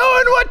 You doing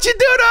what you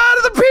do to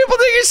other people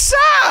to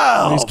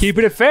yourself. He's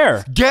keeping it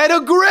fair. Get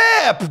a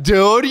grip,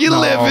 dude. You're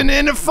living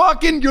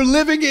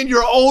in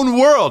your own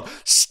world.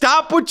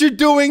 Stop what you're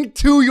doing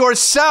to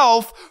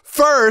yourself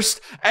first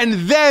and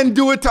then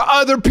do it to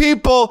other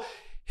people.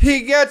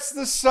 He gets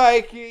the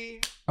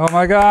psyche. Oh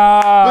my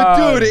God. But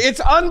dude,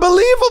 it's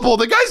unbelievable.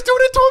 The guy's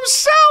doing it to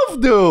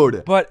himself,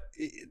 dude. But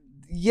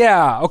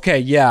yeah, okay,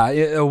 yeah.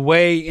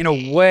 In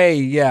a way,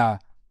 yeah.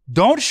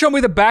 Don't show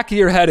me the back of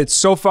your head. It's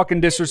so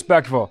fucking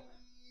disrespectful.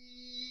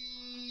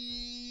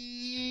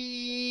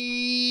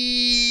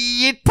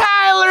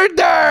 Tyler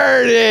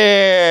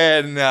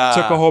Durden.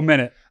 Took a whole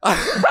minute.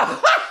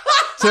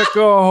 Took a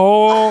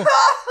whole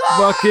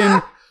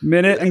fucking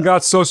minute and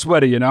got so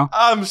sweaty, you know?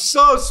 I'm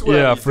so sweaty,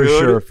 yeah, for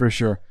dude.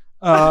 sure.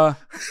 I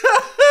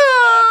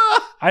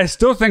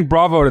still think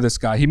bravo to this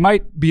guy. He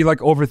might be like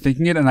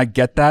overthinking it, and I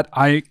get that.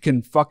 I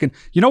can fucking...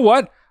 You know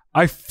what?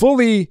 I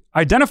fully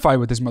identify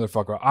with this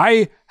motherfucker.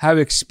 I have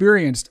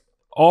experienced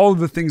all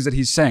the things that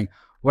he's saying.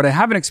 What I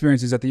haven't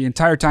experienced is that the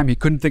entire time he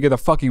couldn't think of the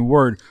fucking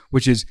word,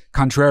 which is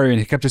contrarian.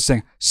 He kept just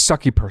saying,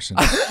 sucky person.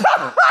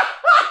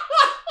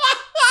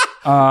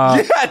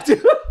 Yeah,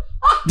 dude.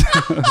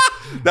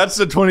 That's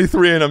the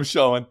 23 and I'm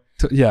showing.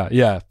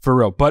 Yeah, for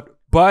real. But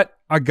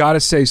I gotta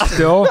say,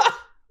 still,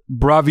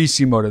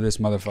 bravissimo to this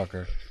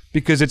motherfucker.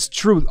 Because it's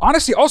true.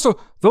 Honestly, also,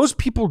 those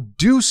people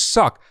do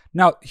suck.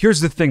 Now, here's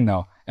the thing,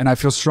 though, and I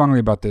feel strongly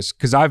about this,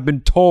 because I've been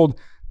told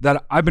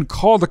that I've been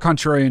called a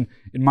contrarian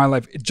in my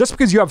life. Just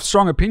because you have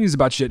strong opinions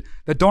about shit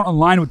that don't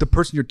align with the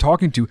person you're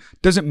talking to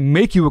doesn't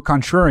make you a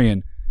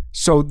contrarian.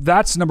 So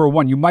that's number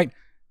one.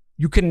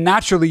 You can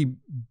naturally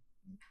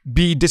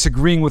be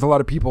disagreeing with a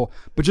lot of people,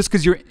 but just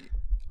because you're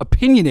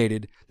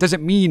opinionated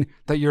doesn't mean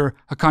that you're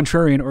a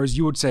contrarian, or as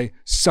you would say,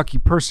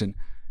 sucky person.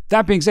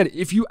 That being said,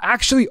 if you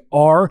actually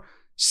are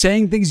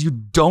saying things you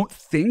don't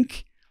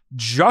think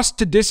just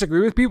to disagree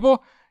with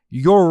people,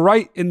 you're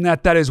right in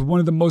that is one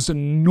of the most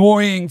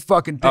annoying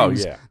fucking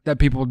things that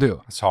people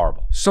do. It's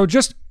horrible. So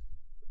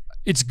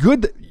it's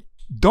good that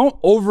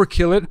don't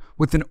overkill it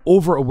with an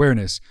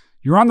over-awareness.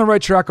 You're on the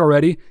right track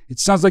already. It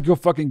sounds like you'll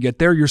fucking get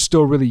there. You're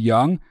still really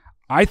young.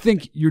 I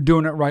think you're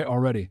doing it right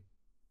already.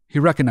 He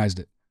recognized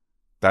it.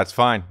 That's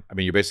fine. I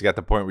mean, you're basically at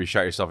the point where you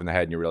shot yourself in the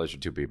head and you realize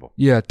you're two people.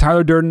 Yeah,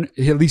 Tyler Durden,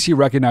 at least he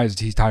recognized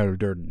he's Tyler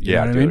Durden. You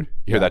know what dude. I mean?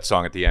 You hear that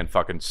song at the end,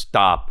 fucking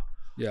stop.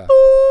 Yeah.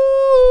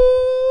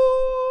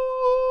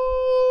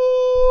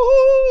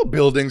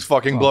 Buildings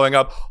fucking blowing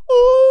up.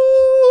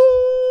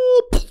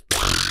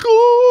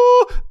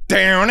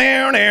 Down,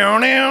 down,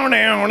 down, down,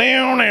 down, down,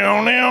 down,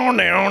 down,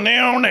 down, down,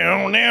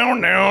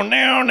 down, down,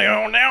 down,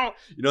 down, down.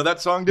 You know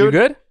that song, dude? You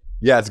good?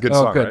 Yeah, it's a good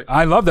song, good. right?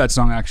 I love that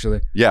song,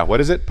 actually. Yeah, what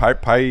is it?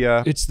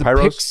 It's the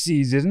Pyros?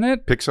 Pixies, isn't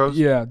it? Pixos?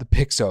 Yeah, the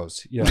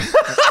Pixos. Yeah.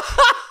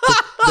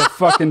 the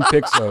fucking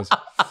Pixos.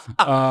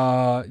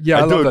 Yeah,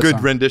 I do love a that good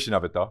song. rendition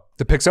of it though.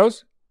 The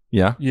Pixos?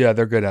 Yeah. Yeah,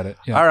 they're good at it.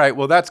 Yeah. All right.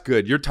 Well, that's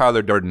good. You're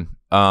Tyler Durden.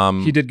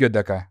 He did good,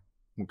 that guy.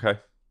 Okay.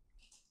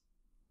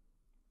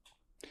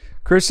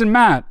 Chris and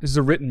Matt is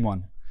a written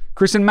one.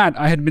 Chris and Matt,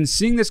 I had been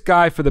seeing this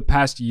guy for the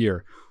past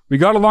year. We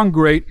got along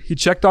great. He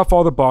checked off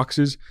all the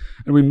boxes,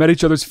 and we met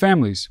each other's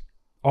families.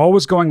 All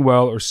was going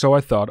well, or so I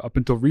thought, up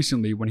until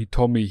recently when he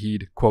told me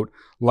he'd, quote,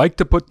 like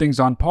to put things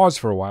on pause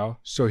for a while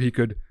so he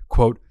could,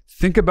 quote,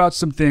 think about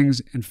some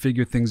things and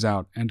figure things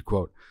out, end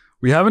quote.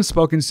 We haven't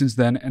spoken since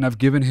then, and I've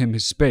given him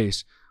his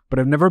space, but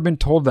I've never been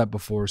told that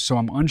before, so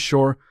I'm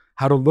unsure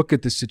how to look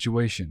at this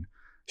situation.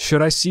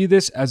 Should I see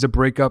this as a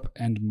breakup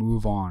and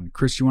move on?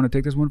 Chris, you want to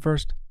take this one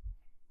first?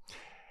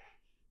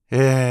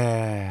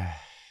 Yeah.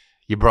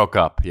 You broke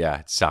up. Yeah,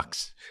 it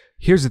sucks.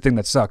 Here's the thing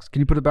that sucks. Can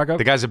you put it back up?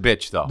 The guy's a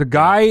bitch, though. The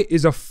guy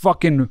is a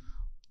fucking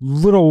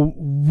little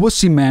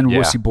wussy man,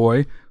 wussy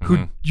boy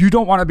who you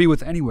don't want to be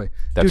with anyway.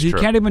 That's Dude, he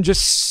true. can't even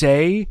just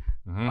say,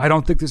 I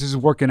don't think this is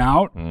working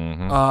out.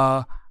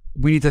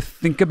 We need to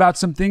think about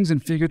some things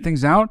and figure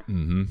things out.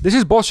 This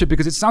is bullshit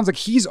because it sounds like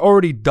he's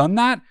already done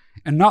that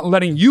and not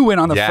letting you in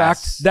on the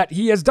fact that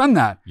he has done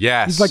that.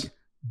 Yes. He's like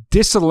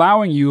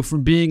disallowing you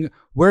from being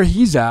where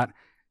he's at.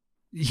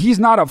 He's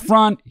not up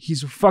front.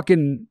 He's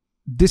fucking,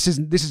 this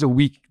is a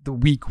weak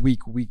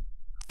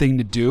thing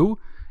to do.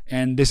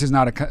 And this is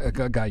not a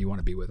guy you want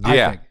to be with.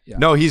 I think. Yeah.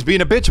 No, he's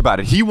being a bitch about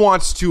it. He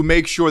wants to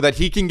make sure that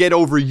he can get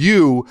over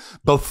you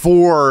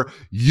before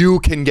you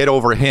can get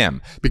over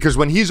him. Because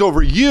when he's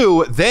over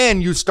you,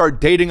 then you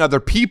start dating other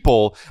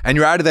people and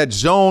you're out of that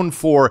zone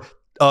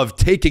of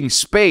taking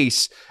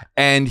space,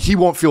 and he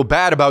won't feel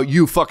bad about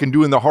you fucking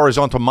doing the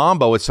horizontal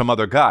mambo with some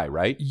other guy,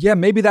 right? Yeah,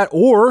 maybe that,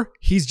 or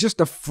he's just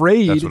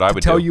afraid That's what I to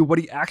would tell do. you what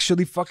he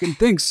actually fucking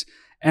thinks.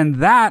 And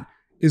that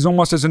is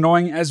almost as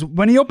annoying as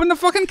when he opened the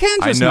fucking can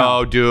I just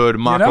know, now. dude.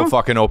 Mako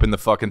fucking opened the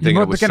fucking thing.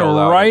 You And it was fucking so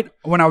loud. right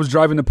when I was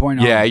driving the point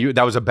home. Yeah,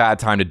 that was a bad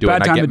time to do Bad it.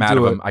 And time I get to mad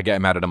do at him. it. I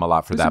get mad at him a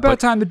lot for It's that. a bad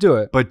time to do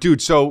it. But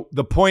dude, so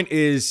the point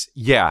is,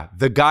 yeah,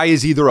 the guy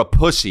is either a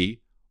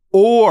pussy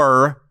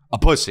or a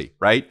pussy,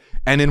 right?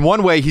 And in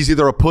one way, he's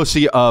either a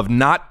pussy of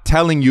not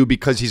telling you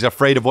because he's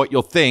afraid of what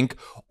you'll think,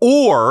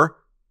 or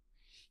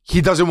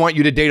he doesn't want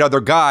you to date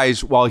other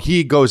guys while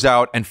he goes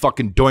out and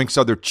fucking doinks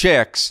other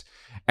chicks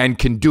and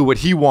can do what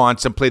he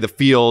wants and play the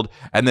field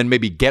and then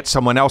maybe get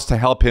someone else to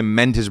help him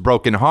mend his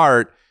broken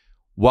heart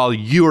while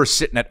you are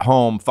sitting at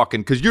home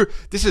fucking, because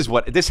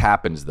this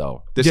happens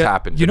though. This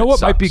happens. You know and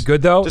what it might be sucks.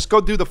 good though? Just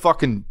go do the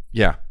fucking,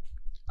 yeah.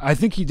 I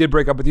think he did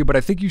break up with you, but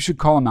I think you should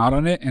call him out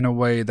on it in a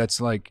way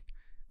that's like,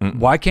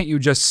 why can't you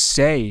just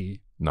say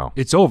No.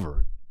 it's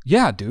over?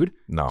 Yeah, dude.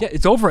 No. Yeah,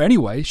 it's over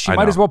anyway. She I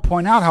might know. as well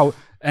point out how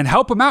and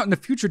help him out in the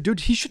future, dude.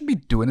 He shouldn't be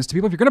doing this to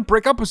people. If you're gonna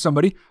break up with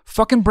somebody,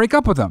 fucking break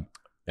up with them.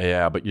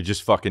 Yeah, but you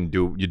just fucking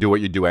do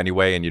what you do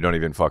anyway, and you don't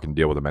even fucking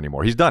deal with him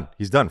anymore. He's done.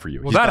 He's done for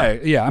you. Well, He's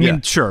done. I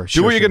mean, sure.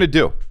 Do what you're gonna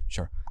do.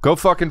 Sure. Go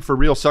fucking for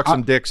real, suck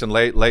some dicks and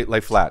lay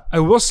flat. I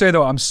will say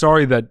though, I'm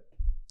sorry that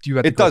you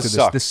had to It go does through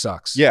suck. this. This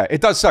sucks. Yeah,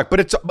 it does suck, but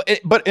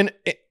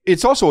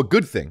it's also a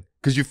good thing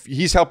because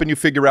he's helping you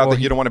figure out that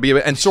you don't want to be,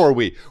 and so are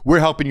we. We're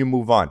helping you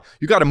move on.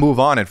 You got to move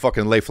on and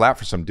fucking lay flat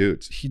for some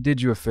dudes. He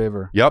did you a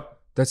favor. Yep.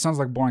 That sounds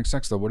like boring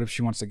sex though. What if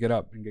she wants to get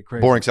up and get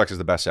crazy? Boring sex is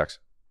the best sex.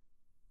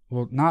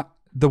 Well, not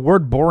the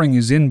word boring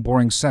is in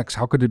boring sex.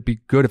 How could it be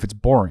good if it's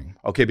boring?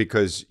 Okay,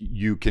 because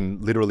you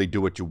can literally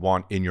do what you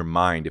want in your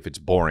mind if it's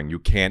boring. You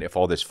can't if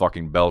all this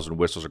fucking bells and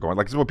whistles are going.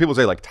 Like, this is what people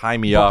say, like, tie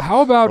me Well, up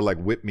how about- or like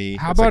whip me.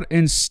 How It's about like,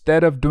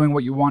 instead of doing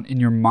what you want in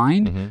your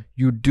mind,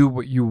 you do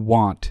what you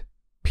want,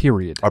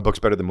 period. are books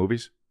better than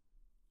movies?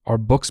 Are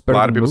books better A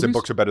lot than of people say movies?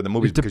 books are better than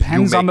movies It because you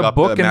depends on make the up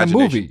book and the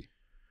imagination. movie.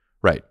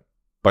 Right.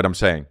 But I'm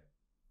saying,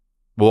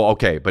 well,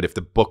 okay, but if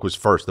the book was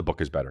first, the book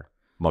is better.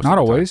 Most Not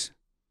of the time. always.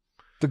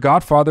 The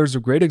Godfather is a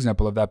great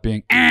example of that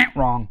being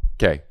wrong.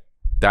 Okay.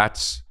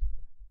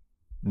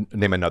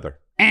 Name another.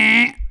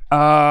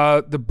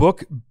 The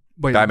book.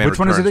 Wait, Batman which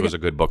one is Returns it again? was a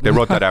good book. They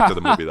wrote that after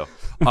the movie, though.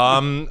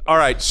 All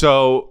right.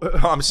 So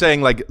I'm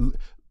saying, like,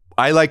 when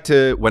I like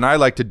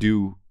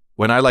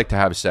to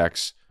have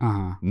sex,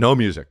 no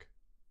music,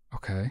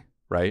 Okay.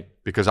 right?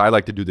 Because I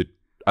like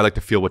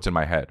to feel what's in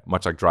my head.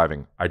 Much like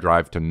driving, I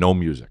drive to no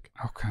music,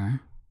 Okay.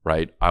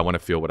 right? I want to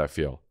feel what I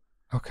feel.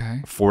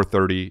 Okay.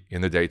 4:30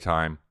 in the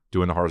daytime,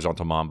 doing the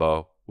horizontal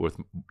mambo with,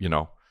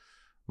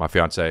 my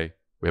fiance.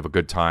 We have a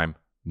good time.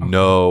 Okay.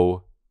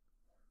 No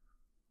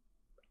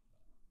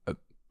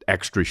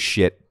extra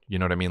shit. You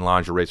know what I mean?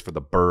 Lingerie's for the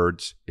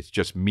birds. It's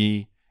just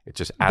me. It's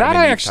just Adam That and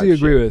I Eve actually type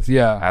agree shit. with.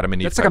 Yeah. Adam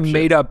and Eve That's like a type shit.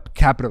 made up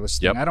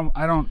capitalist thing. Yep.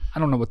 I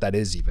don't know what that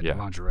is even. Yeah.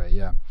 Lingerie.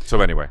 Yeah.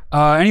 So anyway,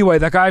 Anyway,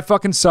 that guy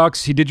fucking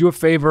sucks. He did you a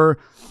favor,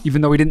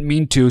 even though he didn't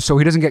mean to, so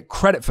he doesn't get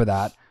credit for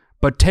that.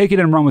 But take it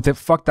and run with it.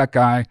 Fuck that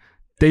guy.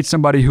 Date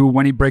somebody who,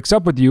 when he breaks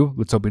up with you,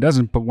 let's hope he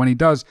doesn't, but when he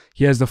does,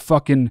 he has the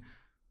fucking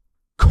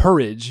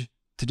courage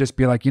to just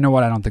be like, you know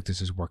what? I don't think this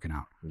is working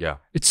out. yeah,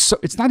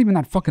 It's not even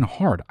that fucking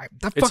hard.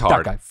 It's Fuck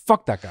hard. that guy.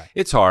 Fuck that guy.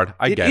 it's hard.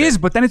 I It get is,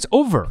 it. but then it's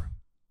over.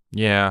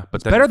 Yeah,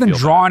 but Better than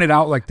drawing it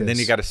out like this. And then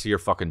you got to see her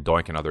fucking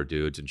doinking other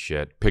dudes and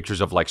shit. Pictures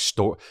of like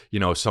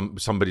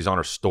somebody's on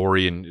her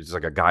story and it's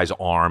like a guy's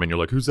arm and you're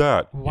like, who's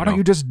that? Why don't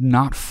you just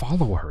not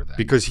follow her then?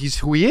 Because he's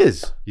who he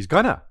is. He's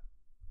gonna.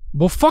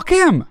 Well, fuck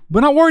him.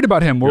 We're not worried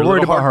about him. We're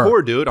worried about her.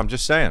 Hardcore, dude. I'm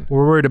just saying.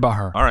 We're worried about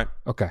her. All right.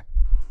 Okay.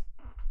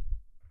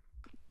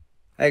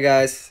 Hey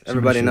guys,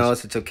 everybody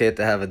knows it's okay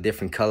to have a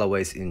different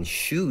colorways in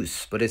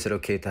shoes, but is it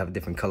okay to have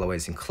different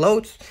colorways in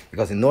clothes?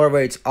 Because in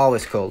Norway it's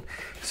always cold,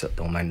 so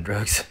don't mind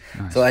drugs.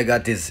 Nice. So I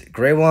got this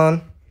gray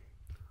one,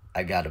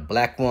 I got a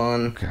black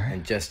one,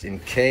 and just in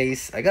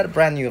case, I got a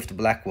brand new of the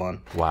black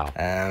one. Wow.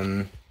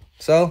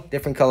 So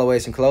different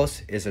colorways in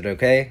clothes, is it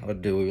okay? Or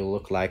do you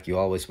look like you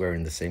always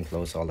wearing the same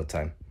clothes all the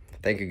time?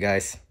 Thank you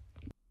guys.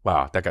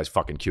 Wow, that guy's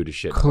fucking cute as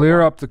shit.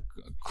 Clear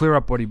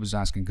up what he was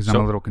asking because I'm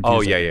a little confused.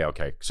 Oh yeah,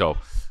 okay. So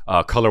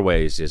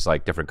colorways is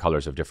like different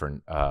colors of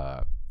different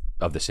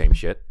of the same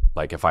shit.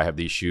 Like if I have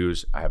these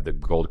shoes, I have the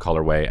gold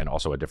colorway and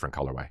also a different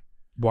colorway.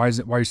 Why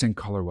are you saying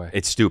colorway?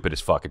 It's stupid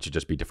as fuck. It should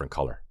just be different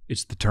color.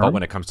 It's the term. But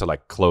when it comes to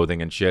like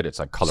clothing and shit, it's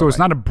like colorway. So it's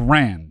not a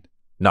brand.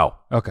 No.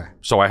 Okay.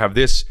 So I have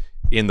this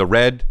in the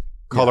red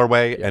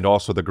colorway and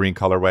also the green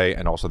colorway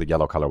and also the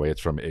yellow colorway.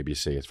 It's from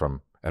ABC. It's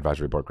from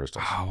Advisory Board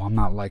Crystals. Oh, I'm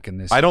not liking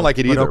this. I don't like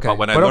it either. But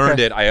when I learned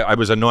it, I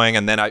was annoying,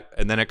 and then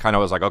it kind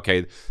of was like,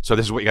 okay, so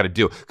this is what you got to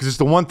do, because it's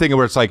the one thing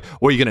where it's like,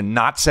 well, are you gonna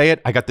not say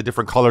it? I got the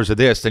different colors of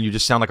this, then you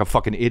just sound like a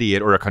fucking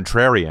idiot or a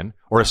contrarian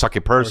or a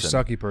sucky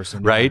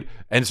person, right?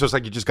 And so it's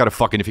like you just got to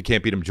fucking, if you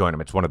can't beat them, join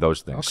them. It's one of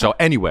those things. Okay. So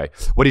anyway,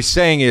 what he's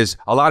saying is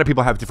a lot of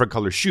people have different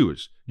color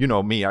shoes. You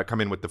know me, I come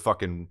in with the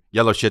fucking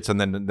yellow shits, and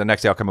then the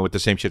next day I'll come in with the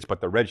same shits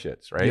but the red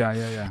shits, right?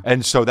 Yeah.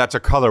 And so that's a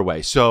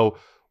colorway. So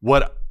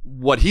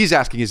what he's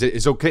asking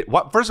is okay.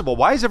 First of all,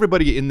 why is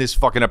everybody in this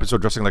fucking episode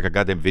dressing like a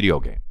goddamn video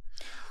game?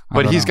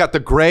 But he's got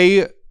the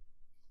gray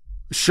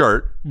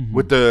shirt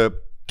with the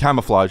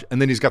camouflage,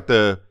 and then he's got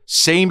the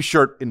same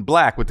shirt in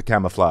black with the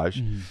camouflage.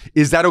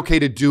 Is that okay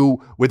to do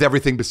with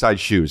everything besides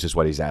shoes, is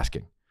what he's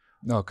asking.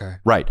 Okay.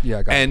 Right.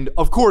 Yeah, and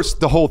of course,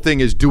 the whole thing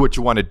is do what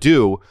you want to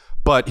do,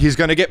 but he's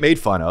going to get made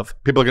fun of.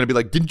 People are going to be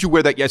like, didn't you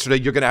wear that yesterday?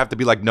 You're going to have to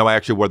be like, no, I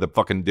actually wore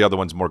the other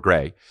one's more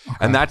gray. Okay.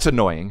 And that's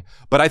annoying.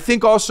 But I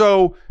think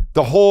also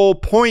the whole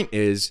point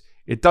is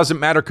it doesn't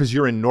matter because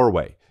you're in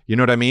Norway. You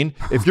know what I mean?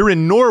 If you're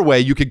in Norway,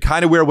 you can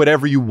kind of wear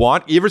whatever you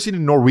want. You ever seen a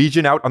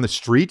Norwegian out on the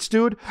streets,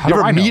 dude? You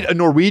ever meet a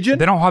Norwegian?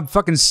 They don't have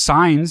fucking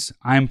signs.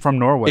 I'm from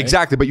Norway.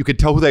 Exactly, but you can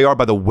tell who they are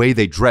by the way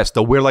they dress.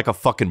 They'll wear like a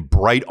fucking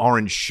bright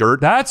orange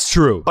shirt. That's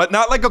true. But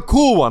not like a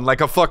cool one,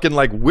 like a fucking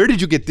like, where did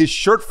you get this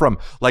shirt from?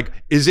 Like,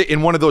 is it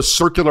in one of those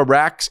circular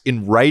racks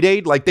in Rite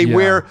Aid? Like they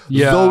wear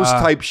those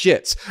type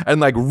shits and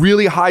like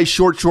really high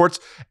short shorts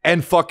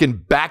and fucking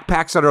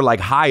backpacks that are like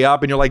high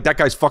up. And you're like, that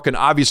guy's fucking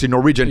obviously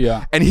Norwegian.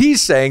 Yeah. And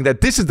he's saying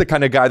that this is the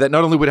kind of guy that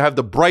not only would have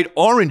the bright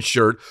orange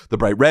shirt, the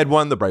bright red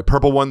one, the bright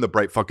purple one, the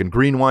bright fucking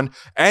green one,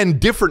 and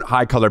different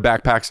high color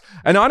backpacks.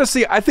 And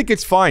honestly, I think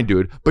it's fine,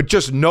 dude. But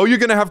just know you're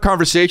going to have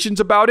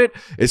conversations about it,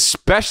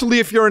 especially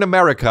if you're in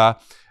America.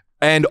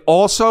 And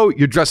also,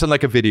 you're dressing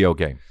like a video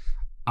game.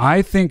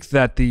 I think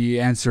that the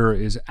answer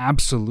is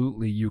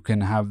absolutely you can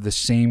have the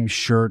same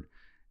shirt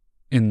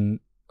in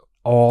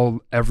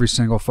every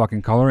single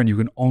fucking color, and you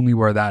can only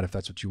wear that if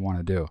that's what you want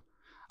to do.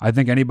 I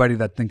think anybody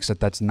that thinks that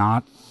that's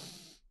not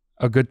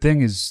a good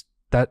thing is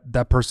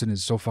that person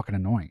is so fucking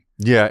annoying.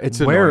 Yeah,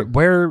 it's annoying.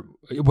 Wear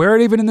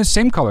it even in the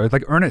same color.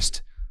 Like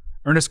Ernest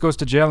goes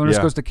to jail.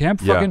 Ernest goes to camp.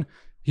 Fucking.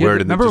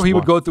 Remember he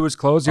would go through his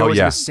clothes. He always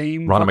had the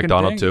same. Ronald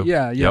McDonald thing? too.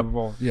 Yeah. Yep.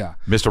 Well, yeah.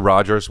 Mr.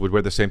 Rogers would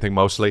wear the same thing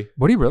mostly.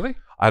 Would he really?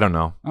 I don't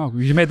know. Oh,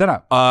 you made that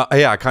up.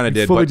 Yeah, I kind of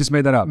did. Fully just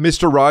made that up.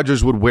 Mr.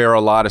 Rogers would wear a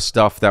lot of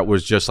stuff that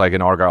was just like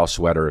an Argyle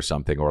sweater or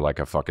something, or like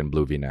a fucking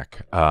blue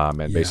V-neck.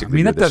 And basically, I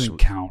mean that doesn't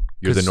count.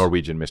 You're the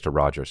Norwegian Mr.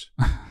 Rogers.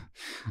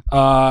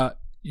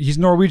 He's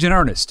Norwegian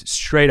Ernest,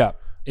 straight up.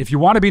 If you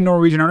want to be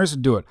Norwegian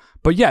Ernest, do it.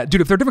 But yeah,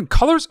 dude, if they're different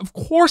colors, of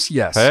course,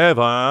 yes. Hey,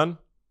 Van.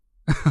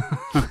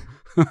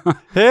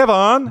 Hey,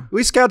 Van.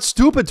 We got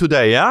stupid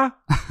today, yeah?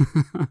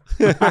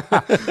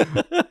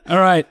 All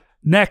right,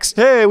 next.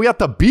 Hey, we at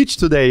the beach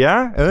today,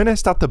 yeah?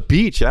 Ernest at the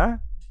beach, yeah?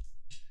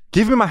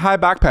 Give me my high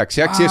backpack.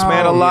 Sexiest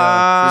man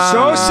alive.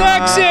 So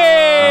sexy.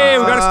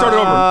 We got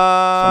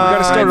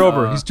to start it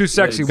over. He's too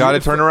sexy. Got to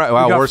turn around.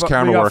 Wow, worst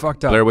camera work.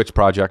 Blair Witch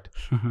Project.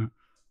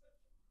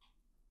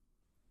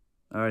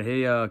 All right,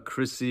 hey,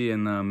 Chrissy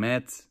and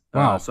Matt.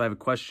 Wow. So I have a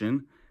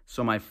question.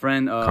 So my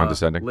friend,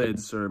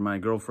 Lids, or my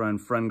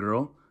girlfriend, friend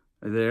girl,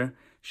 there,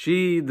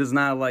 she does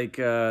not like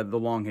the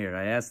long hair.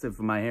 I asked if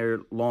my hair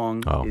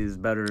long is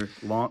better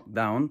long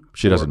down.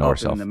 She doesn't know up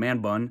herself. in the man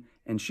bun,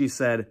 and she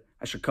said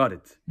I should cut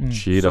it.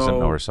 She doesn't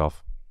know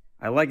herself.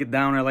 I like it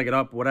down, I like it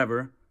up,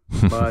 whatever.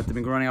 But I've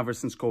been growing out ever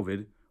since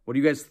COVID. What do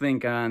you guys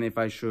think on if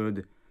I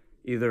should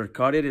either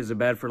cut it? Is it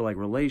bad for like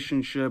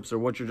relationships, or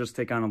what's your just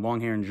take on a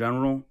long hair in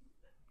general?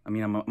 I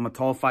mean, I'm a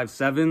tall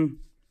 5'7".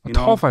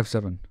 Tall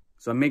 5'7".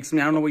 So it makes me,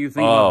 I don't know what you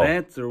think about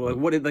that, or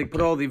like put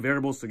all the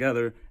variables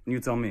together and you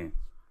tell me.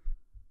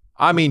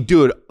 I mean,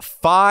 dude,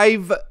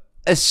 5'7"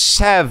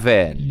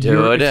 5'7",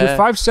 dude. If you're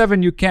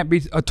 5'7", you can't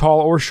be a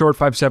tall or short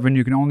 5'7".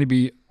 You can only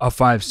be a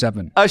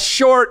 5'7". A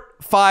short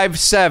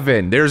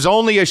 5'7". There's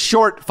only a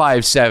short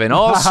 5'7".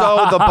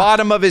 Also, the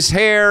bottom of his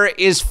hair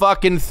is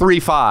fucking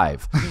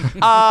 3'5".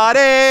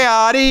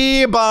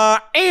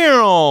 Arriba,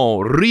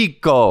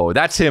 Rico.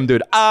 That's him,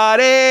 dude.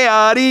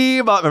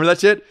 Arriba. Remember that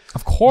shit?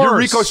 Of course. You're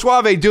Rico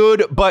Suave,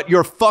 dude, but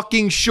you're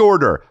fucking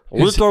shorter.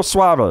 Rico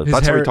Suave.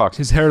 That's how he talks.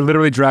 His hair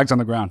literally drags on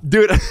the ground.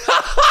 Dude,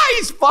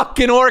 he's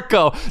fucking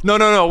Orko. No.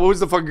 What was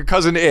the fucking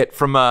cousin It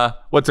from,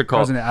 what's it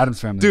called? Cousin Addams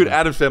Family. Dude,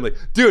 Addams Family.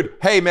 Dude,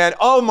 hey, man.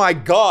 Oh, my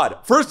God.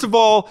 First of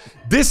all,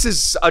 this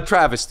is a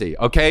travesty,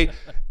 okay?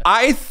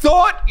 I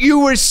thought you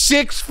were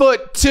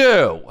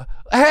 6'2".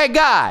 Hey,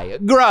 guy,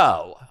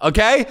 grow,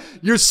 okay?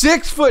 You're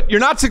 6 foot. You're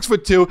not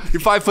 6'2".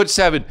 You're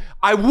 5'7".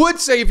 I would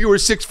say if you were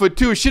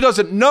 6'2", she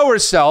doesn't know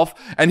herself.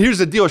 And here's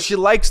the deal. She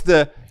likes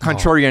the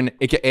contrarian,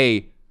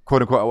 AKA,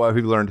 quote unquote, what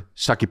we've learned,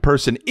 sucky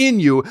person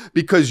in you,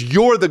 because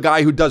you're the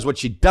guy who does what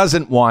she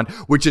doesn't want,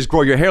 which is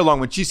grow your hair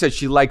long when she says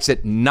she likes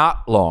it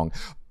not long,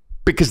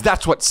 because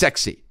that's what's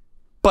sexy.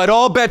 But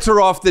all bets are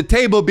off the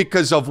table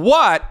because of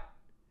what?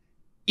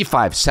 You're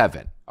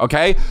 5'7",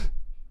 okay?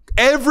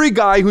 Every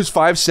guy who's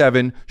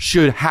 5'7"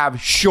 should have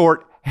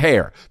short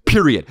hair,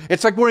 period.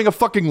 It's like wearing a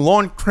fucking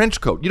long trench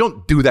coat. You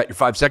don't do that, you're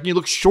 5'2", you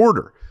look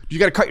shorter. You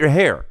gotta cut your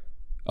hair.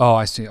 Oh,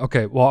 I see.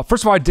 Okay, well,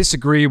 first of all, I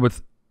disagree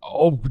with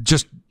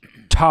just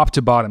top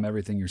to bottom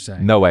everything you're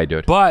saying. No way,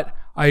 dude. But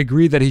I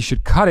agree that he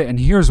should cut it, and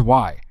here's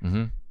why.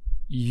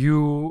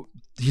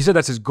 He said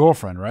that's his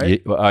girlfriend,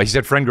 right? He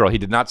said friend girl. He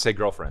did not say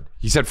girlfriend.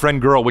 He said friend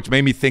girl, which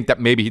made me think that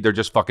maybe they're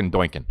just fucking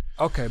doinking.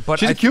 Okay, but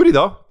she's a cutie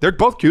though. They're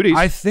both cuties.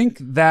 I think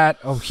that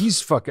he's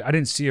fucking. I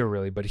didn't see her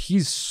really, but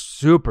he's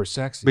super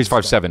sexy. He's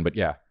 5'7", but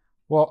yeah.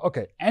 Well,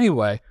 okay.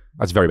 Anyway,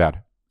 that's very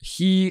bad.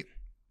 He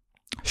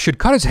should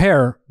cut his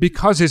hair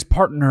because his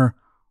partner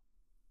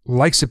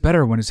likes it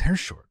better when his hair's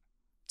short.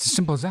 It's as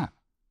simple as that.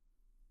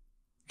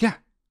 Yeah,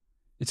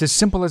 it's as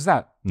simple as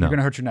that. No. You're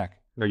gonna hurt your neck.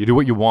 No, you do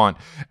what you want,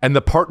 and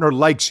the partner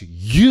likes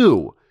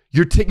you.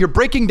 You're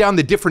breaking down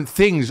the different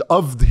things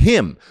of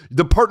him.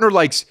 The partner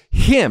likes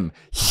him.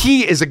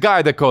 He is a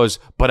guy that goes,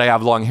 but I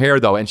have long hair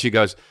though, and she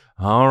goes,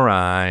 all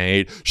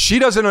right. She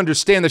doesn't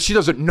understand that she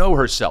doesn't know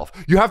herself.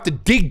 You have to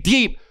dig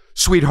deep,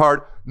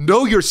 sweetheart.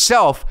 Know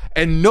yourself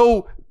and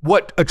know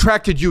what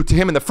attracted you to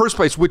him in the first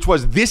place, which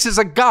was this is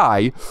a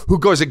guy who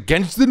goes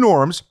against the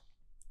norms,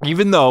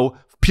 even though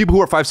people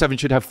who are 5'7"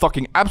 should have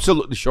fucking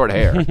absolutely short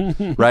hair,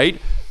 right?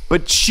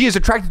 But she is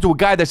attracted to a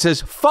guy that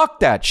says, fuck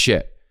that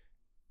shit.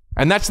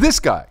 And that's this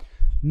guy.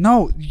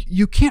 No,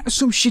 you can't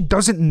assume she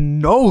doesn't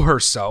know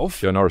herself.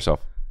 She don't know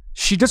herself.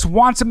 She just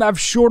wants him to have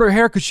shorter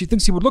hair because she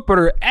thinks he would look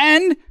better.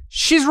 And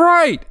she's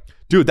right.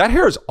 Dude, that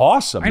hair is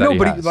awesome. I know,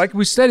 but like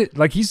we said,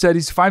 like he said,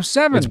 he's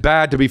 5'7". It's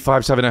bad to be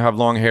 5'7" and have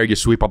long hair. You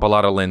sweep up a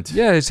lot of lint.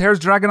 Yeah, his hair's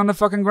dragging on the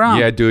fucking ground.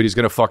 Yeah, dude, he's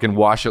going to fucking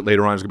wash it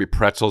later on. There's going to be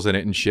pretzels in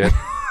it and shit.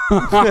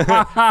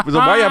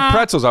 Why you have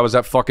pretzels? I was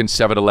at fucking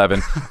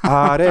 7-Eleven.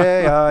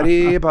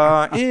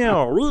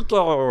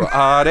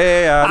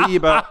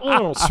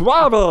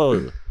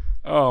 Suave.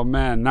 Oh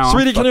man, now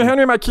Sweetie, can you hand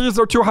me my keys?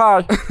 They're too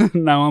high.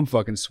 Now I'm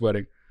fucking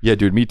sweating. Yeah,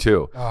 dude, me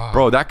too.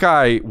 Bro, that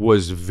guy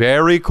was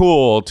very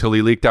cool till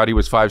he leaked out he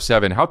was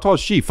 5'7". How tall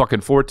is she? Fucking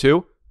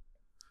 4'2"?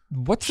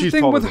 What's the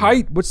thing with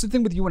height? What's the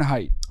thing with you and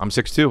height? I'm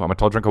 6'2". I'm a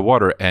tall drink of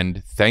water,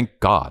 and thank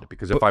God,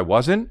 because if I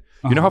wasn't,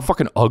 you know how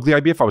fucking ugly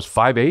I'd be if I was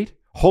 5'8"?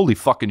 Holy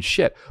fucking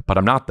shit. But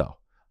I'm not though.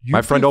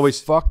 My friend always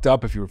fucked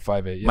up if you were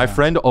 5'8". Yeah. My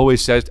friend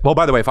always says, well,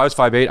 by the way, if I was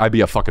 5'8", I'd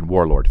be a fucking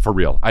warlord, for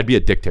real. I'd be a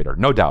dictator,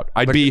 no doubt.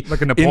 I'd be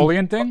like a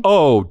Napoleon thing?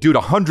 Oh, dude,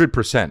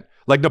 100%.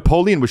 Like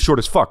Napoleon was short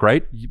as fuck,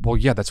 right? Well,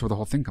 yeah, that's where the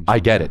whole thing comes from. I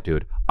get it,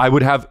 dude. I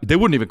would have, they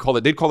wouldn't even call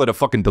it, they'd call it a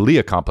fucking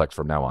Dalia complex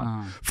from now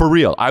on. For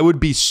real. I would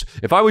be,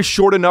 if I was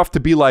short enough to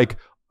be like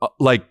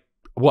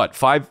what,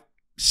 5'6"?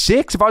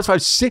 If I was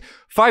 5'6",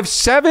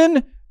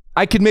 5'7",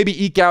 I could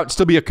maybe eke out,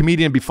 still be a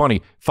comedian and be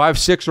funny.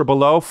 5'6" or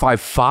below,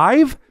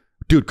 5'5"?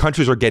 Dude,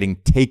 countries are getting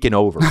taken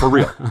over, for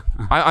real.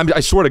 I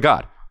swear to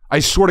God. I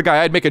swear to God,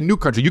 I'd make a new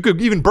country. You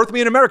could even birth me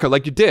in America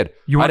like you did.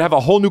 I'd have a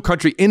whole new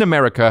country in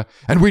America,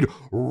 and we'd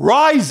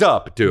rise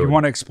up, dude. You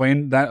want to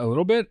explain that a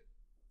little bit?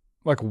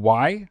 Like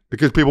why?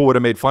 Because people would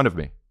have made fun of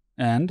me.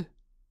 And?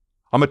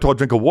 I'm a tall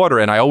drink of water,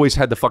 and I always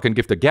had the fucking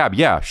gift of gab.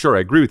 Yeah, sure, I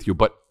agree with you.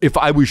 But if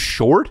I was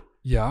short,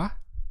 yeah,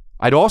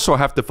 I'd also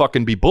have to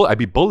fucking be I'd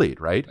be bullied,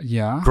 right?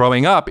 Yeah.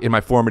 Growing up in my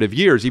formative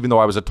years, even though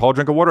I was a tall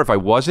drink of water, if I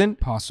wasn't,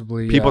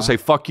 possibly, people say,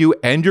 fuck you,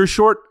 and you're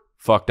short.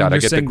 Fuck that. I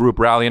get the group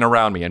rallying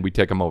around me, and we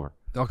take them over.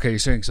 Okay, you're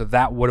saying so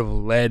that would have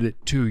led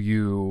to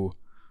you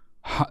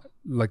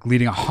like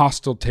leading a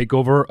hostile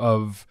takeover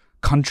of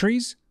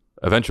countries?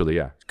 Eventually,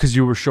 yeah. Because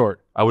you were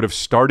short. I would have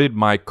started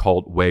my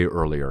cult way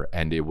earlier,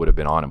 and it would have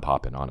been on and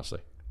popping, honestly.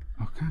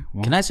 Okay.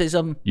 Well, can I say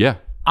something? Yeah.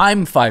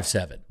 I'm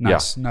 5'7".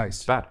 Nice, yeah. nice.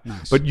 It's bad.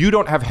 Nice. But you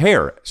don't have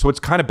hair, so it's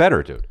kind of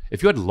better, dude.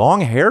 If you had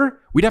long hair,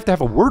 we'd have to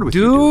have a word with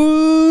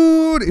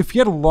you, dude. If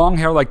you had long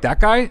hair like that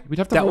guy, we'd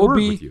have to have a word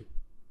with you.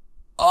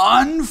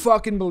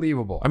 Unfucking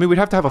believable. I mean, we'd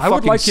have to have a fucking I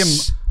would like him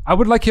I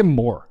would like him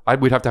more.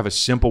 We'd have to have a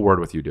simple word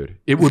with you, dude.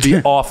 It would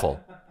be awful.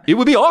 It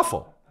would be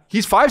awful.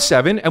 He's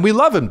 5'7", and we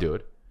love him,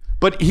 dude.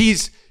 But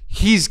he's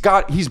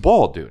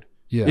bald, dude.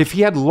 Yeah. If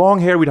he had long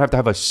hair, we'd have to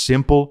have a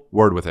simple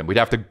word with him. We'd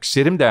have to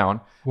sit him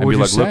down and be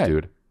like, look,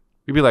 dude.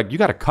 We'd be like, you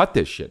got to cut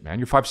this shit, man.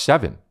 You're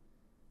 5'7".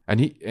 And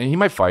he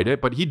might fight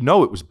it, but he'd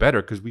know it was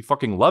better because we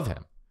fucking love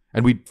him.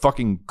 And we'd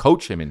fucking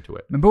coach him into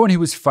it. Remember when he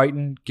was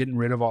fighting, getting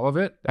rid of all of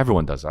it?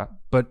 Everyone does that.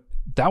 But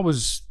that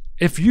was,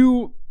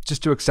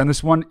 just to extend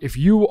this one, if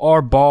you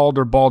are bald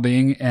or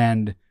balding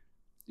and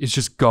it's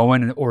just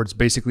going, or it's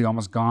basically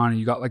almost gone, and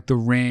you got like the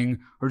ring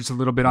or just a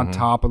little bit on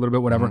top, a little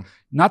bit whatever.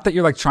 Not that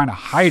you're like trying to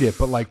hide it,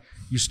 but like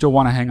you still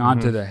want to hang on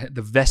to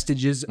the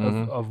vestiges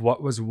of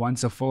what was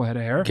once a full head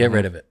of hair. Get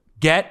rid of it.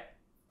 Get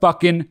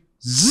fucking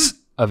zzz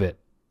of it.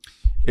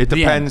 It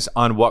depends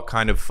on what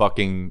kind of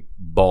fucking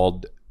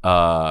bald.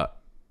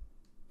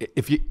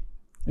 If you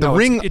the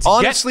ring, it's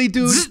honestly,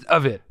 dude,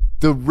 of it.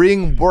 The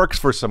ring works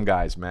for some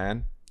guys,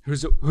 man.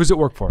 Who's it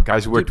work for?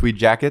 Guys who wear tweed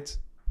jackets.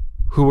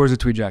 Who wears a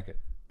tweed jacket?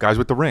 Guys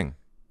with the ring.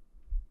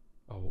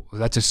 Oh,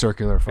 that's a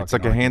circular fucking It's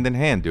like argument. a hand in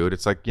hand, dude.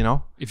 It's like,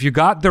 if you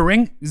got the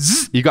ring,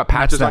 you got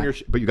patches on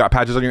but you got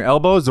patches on your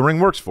elbows. The ring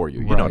works for you.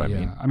 You know what I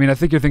mean? I mean, I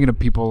think you're thinking of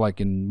people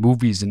like in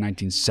movies in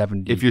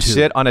 1970. If you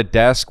sit on a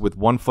desk with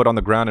one foot on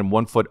the ground and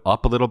one foot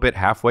up a little bit,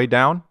 halfway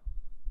down,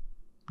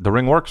 the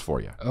ring works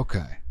for you.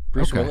 Okay.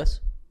 Bruce Willis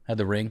had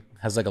the ring.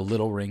 Has like a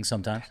little ring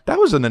sometimes. That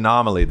was an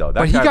anomaly, though.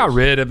 But he got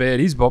rid of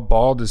it. He's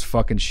bald as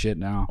fucking shit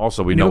now.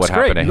 Also, we know what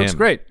happened to him. He looks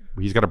great.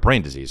 He's got a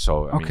brain disease,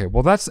 so I mean,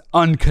 well, that's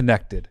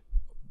unconnected.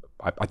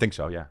 I think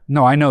so, yeah.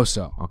 No, I know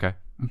so. Okay.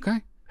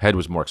 Okay. Head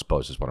was more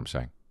exposed, is what I'm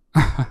saying.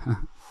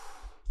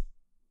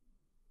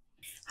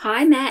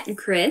 Hi, Matt and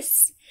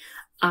Chris.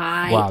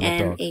 I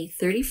am a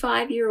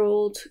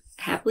 35-year-old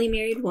happily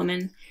married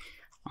woman.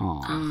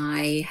 Aww.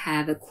 I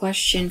have a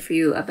question for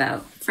you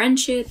about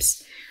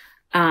friendships.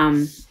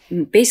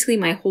 Basically,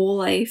 my whole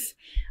life,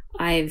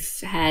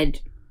 I've had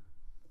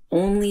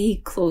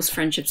only close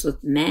friendships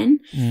with men.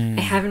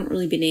 I haven't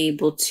really been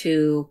able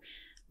to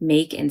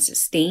make and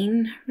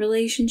sustain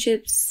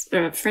relationships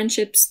or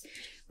friendships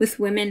with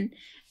women.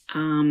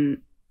 I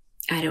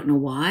don't know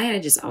why. I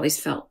just always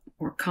felt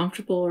more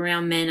comfortable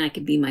around men. I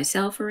could be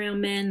myself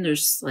around men.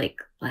 There's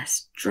like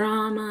less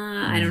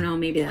drama. I don't know.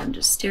 Maybe I'm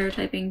just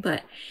stereotyping,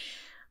 but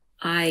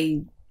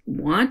I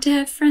want to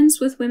have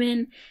friends with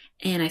women,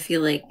 and I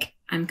feel like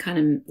I'm kind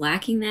of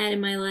lacking that in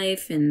my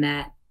life and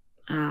that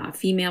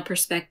female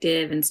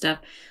perspective and stuff.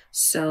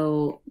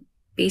 So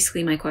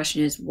basically my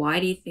question is, why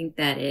do you think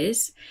that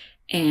is?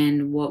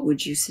 And what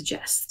would you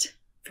suggest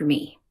for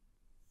me?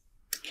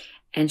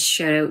 And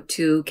shout out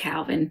to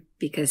Calvin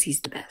because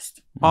he's the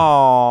best.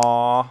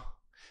 Aww.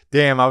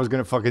 Damn, I was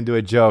going to fucking do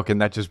a joke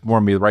and that just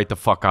warmed me right the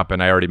fuck up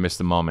and I already missed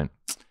the moment.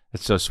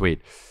 That's so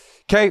sweet.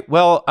 Okay,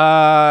 well,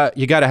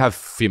 you got to have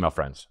female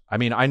friends. I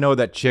mean, I know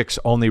that chicks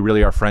only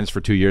really are friends for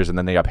 2 years and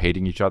then they up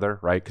hating each other,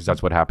 right? Because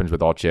that's what happens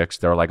with all chicks.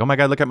 They're like, oh my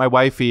God, look at my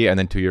wifey. And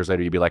then 2 years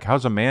later, you'd be like,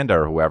 how's Amanda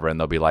or whoever? And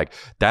they'll be like,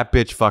 that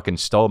bitch fucking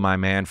stole my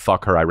man.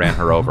 Fuck her. I ran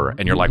her over.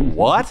 And you're like,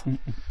 what?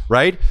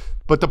 Right?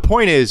 But the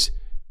point is,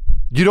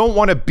 you don't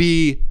want to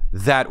be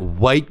that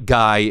white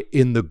guy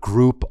in the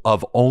group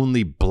of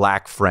only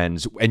black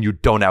friends and you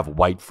don't have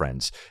white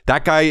friends.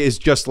 That guy is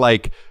just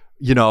like,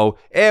 you know,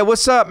 hey,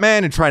 what's up,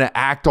 man? And trying to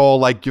act all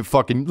like you're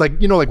fucking,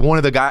 like, you know, like one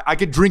of the guys, I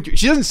could drink.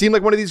 She doesn't seem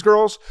like one of these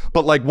girls,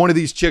 but like one of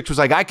these chicks was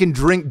like, I can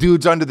drink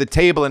dudes under the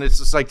table. And it's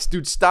just like,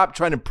 dude, stop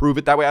trying to prove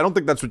it that way. I don't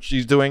think that's what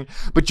she's doing.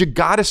 But you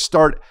got to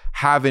start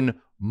having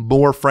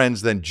more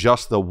friends than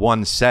just the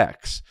one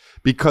sex.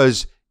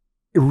 Because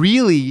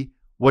really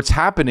what's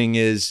happening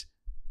is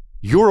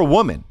you're a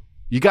woman.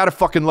 You got to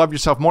fucking love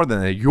yourself more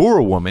than that. You're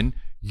a woman.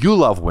 You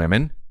love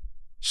women.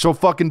 So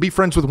fucking be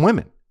friends with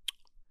women.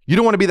 You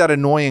don't want to be that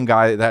annoying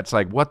guy that's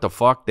like, what the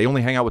fuck? They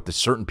only hang out with the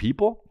certain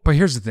people? But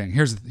here's the thing.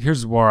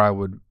 Here's where I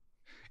would.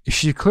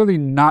 She clearly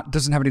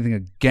doesn't have anything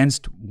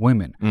against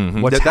women.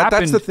 Mm-hmm. What's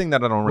happened? That's the thing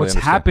that I don't really understand.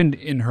 What's happened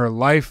in her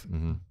life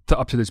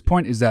up to this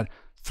point is that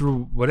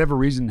through whatever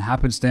reason,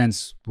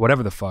 happenstance,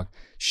 whatever the fuck,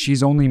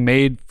 she's only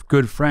made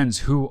good friends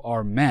who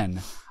are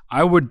men.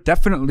 I would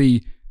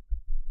definitely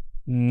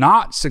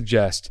not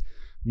suggest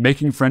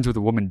making friends with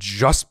a woman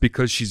just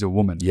because she's a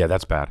woman. Yeah,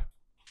 that's bad.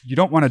 You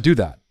don't want to do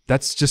that.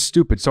 That's just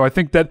stupid. So I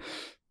think that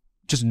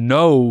just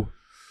know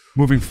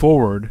moving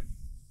forward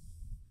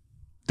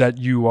that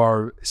you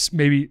are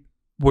maybe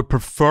would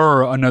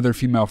prefer another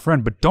female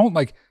friend, but don't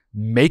like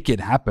make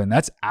it happen.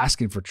 That's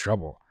asking for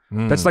trouble.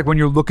 That's like when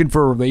you're looking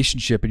for a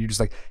relationship and you just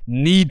like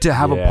need to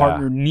have a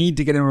partner, need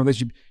to get in a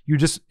relationship. You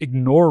just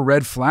ignore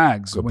red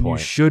flags when you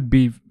should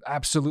be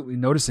absolutely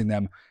noticing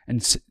them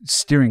and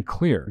steering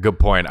clear. Good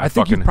point. I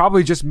think you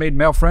probably just made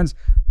male friends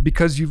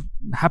because you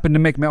happen to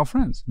make male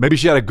friends. Maybe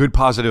she had a good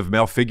positive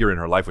male figure in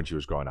her life when she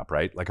was growing up,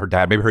 right? Like her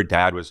dad, maybe her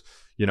dad was,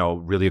 you know,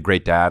 really a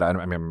great dad.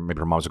 I mean, maybe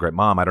her mom was a great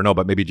mom. I don't know,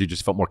 but maybe you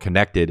just felt more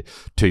connected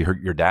to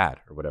your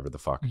dad or whatever the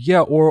fuck. Yeah,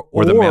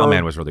 or the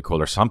mailman was really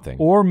cool or something.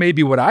 Or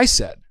maybe what I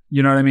said.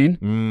 You know what I mean?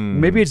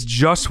 Maybe it's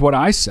just what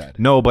I said.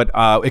 No, but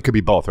it could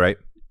be both, right?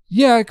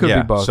 Yeah, it could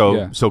be both. So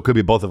yeah. so it could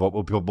be both of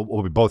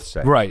what we both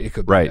say. Right. It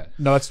could be. Right. Yeah.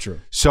 No, that's true.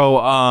 So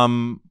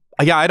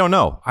yeah, I don't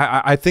know.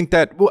 I think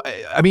that. Well,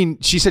 I mean,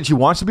 she said she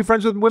wants to be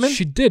friends with women.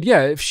 She did.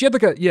 Yeah. If she had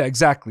like a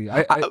exactly.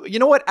 You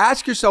know what?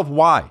 Ask yourself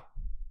why.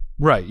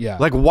 Right. Yeah.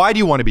 Like, why do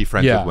you want to be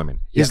friends with women?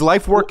 Is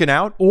life working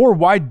out? Or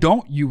why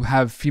don't you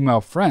have female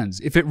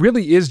friends? If it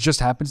really is just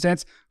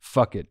happenstance,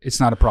 fuck it. It's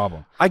not a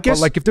problem. I guess.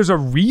 But like, if there's a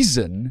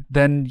reason,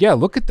 then yeah,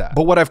 look at that.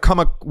 But what I've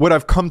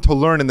come to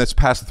learn in this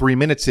past 3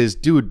 minutes is,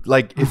 dude,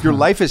 like, if your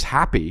life is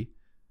happy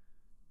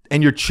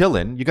and you're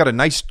chilling, you got a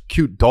nice,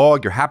 cute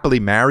dog, you're happily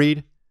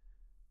married,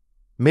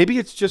 maybe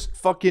it's just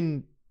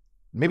fucking.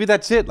 Maybe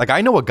that's it. Like, I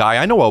know a guy.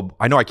 I know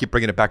I keep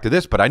bringing it back to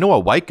this, but I know a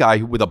white guy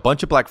with a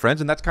bunch of black friends,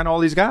 and that's kind of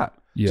all he's got.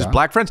 Yeah. Just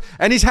black friends,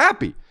 and he's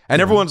happy.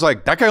 And everyone's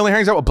like, that guy only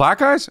hangs out with black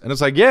guys? And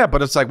it's like, yeah,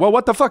 but it's like, well,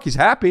 what the fuck? He's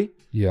happy.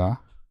 Yeah.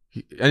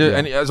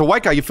 And as a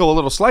white guy, you feel a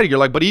little slighted. You're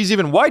like, but he's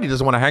even white. He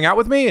doesn't want to hang out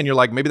with me. And you're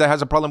like, maybe that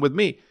has a problem with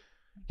me.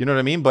 You know what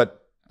I mean?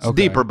 But it's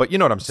deeper, but you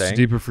know what I'm saying. It's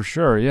deeper for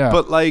sure, yeah.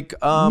 But like...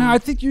 no, I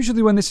think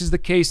usually when this is the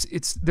case,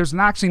 there's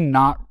actually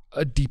not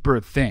a deeper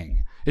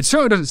thing. It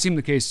certainly doesn't seem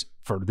the case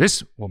for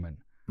this woman.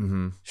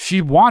 Mm-hmm.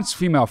 She wants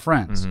female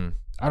friends. Mm-hmm.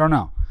 I don't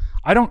know.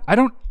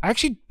 I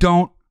actually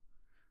don't.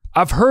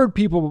 I've heard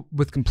people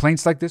with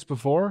complaints like this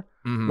before.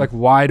 Mm-hmm. Like,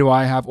 why do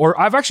I have, or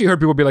I've actually heard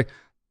people be like,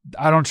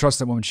 I don't trust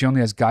that woman. She only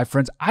has guy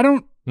friends. I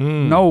don't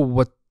know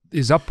what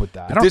is up with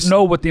that. I don't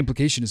know what the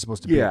implication is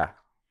supposed to be. Yeah.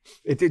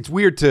 It's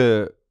weird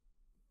to,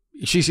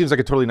 she seems like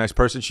a totally nice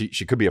person. She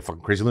could be a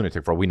fucking crazy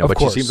lunatic for all we know, but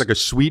she seems like a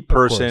sweet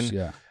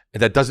person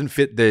that doesn't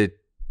fit the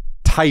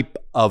type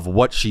of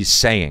what she's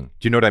saying.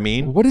 Do you know what I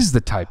mean? What is the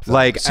type though?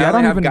 Like, See, I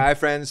don't have guy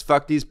friends,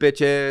 fuck these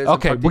bitches.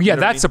 Okay, well, yeah,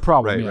 that's the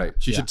problem. Right, yeah. right.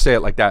 She should say it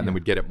like that and then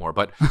we'd get it more.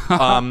 But,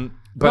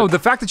 no, the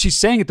fact that she's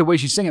saying it the way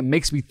she's saying it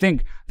makes me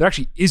think there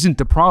actually isn't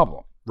the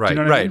problem. Right, Do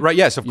you know what I mean? right.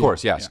 Yes, of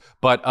course, yes. Yeah.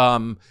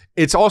 But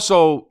it's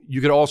also,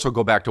 you could also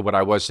go back to what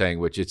I was saying,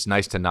 which it's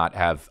nice to not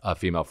have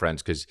female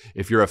friends, because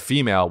if you're a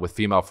female with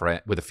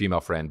a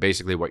female friend,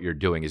 basically what you're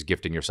doing is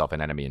gifting yourself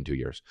an enemy in 2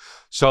 years.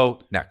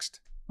 So next.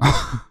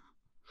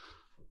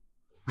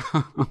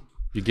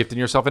 You're gifting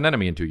yourself an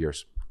enemy in 2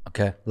 years.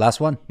 Okay, last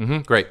one.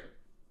 Great.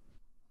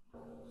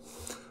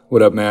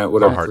 What up, Matt?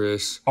 What up,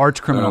 Chris?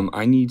 Arch criminal.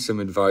 I need some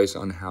advice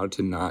on how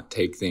to not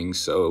take things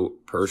so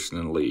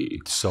personally.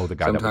 So the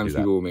guy Sometimes that would do that.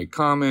 people will make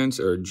comments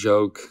or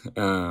joke,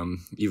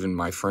 even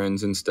my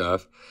friends and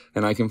stuff,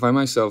 and I can find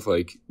myself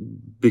like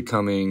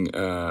becoming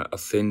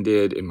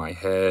offended in my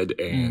head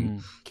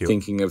and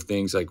thinking of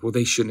things like, well,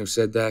 they shouldn't have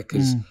said that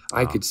because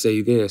I could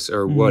say this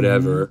or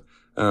whatever.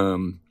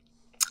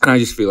 And I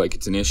just feel like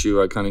it's an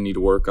issue I kind of need to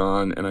work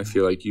on. And I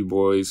feel like you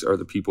boys are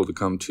the people to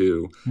come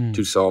to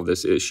solve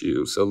this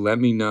issue. So let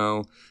me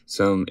know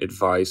some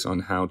advice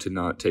on how to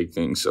not take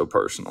things so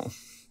personal.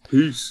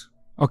 Peace.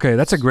 Okay,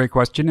 that's a great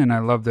question. And I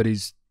love that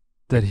he's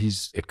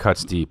it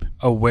cuts deep,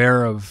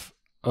 aware of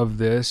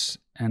this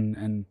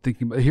and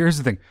thinking. But here's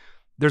the thing.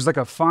 There's like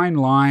a fine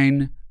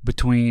line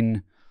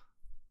between,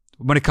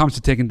 when it comes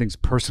to taking things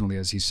personally,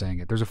 as he's saying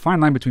it, there's a fine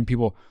line between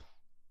people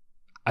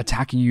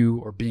attacking you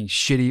or being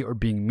shitty or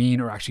being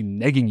mean or actually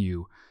negging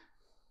you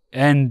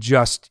and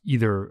just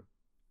either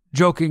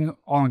joking,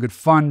 all in good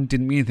fun,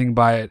 didn't mean anything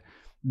by it.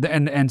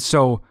 And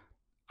so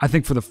I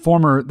think for the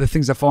former, the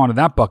things that fall into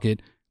that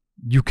bucket,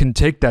 you can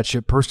take that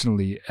shit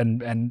personally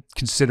and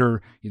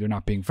consider either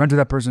not being friends with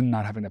that person,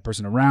 not having that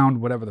person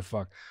around, whatever the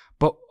fuck.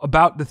 But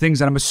about the things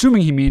that I'm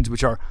assuming he means,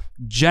 which are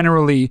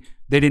generally,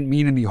 they didn't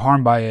mean any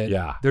harm by it.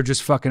 Yeah. They're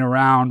just fucking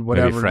around,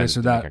 whatever, this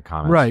or that.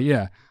 Right,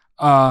 yeah.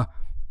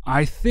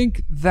 I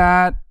think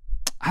that,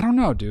 I don't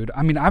know, dude.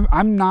 I mean,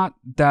 I'm not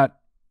that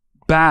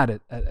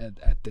bad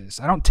at this.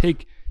 I don't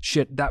take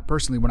shit that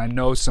personally when I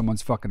know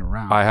someone's fucking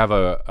around. I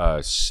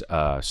have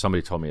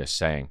somebody told me a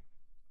saying.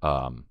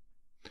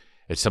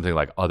 It's something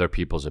like, other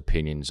people's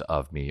opinions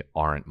of me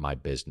aren't my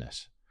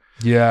business.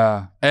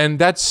 Yeah. And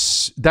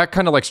that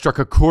kind of like struck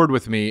a chord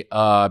with me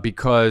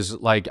because,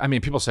 like, I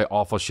mean, people say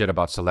awful shit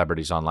about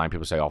celebrities online.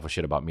 People say awful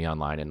shit about me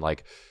online. And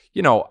like,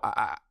 you know,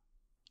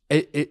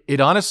 It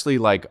honestly,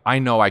 like, I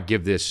know I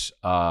give this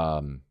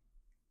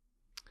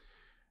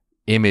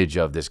image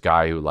of this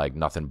guy who, like,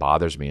 nothing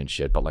bothers me and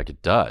shit, but like,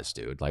 it does,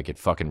 dude. Like, it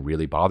fucking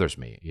really bothers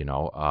me, you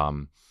know?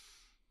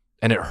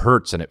 And it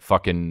hurts, and it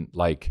fucking,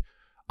 like,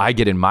 I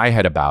get in my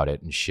head about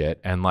it and shit.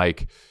 And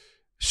like,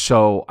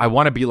 so I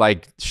want to be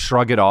like,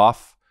 shrug it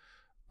off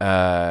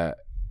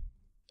and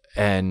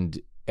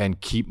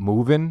keep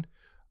moving,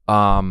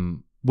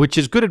 which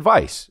is good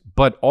advice.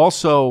 But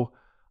also,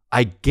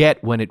 I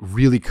get when it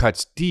really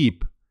cuts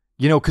deep,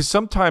 you know, because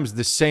sometimes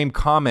the same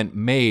comment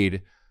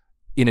made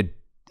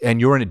and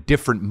you're in a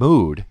different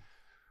mood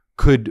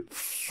could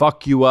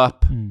fuck you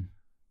up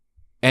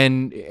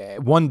and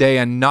one day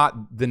and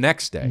not the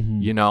next day,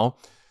 you know?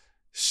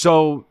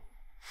 So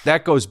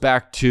that goes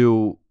back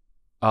to,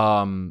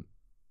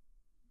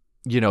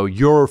 you know,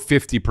 you're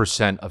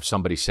 50% of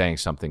somebody saying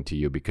something to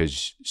you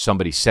because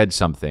somebody said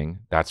something,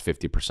 that's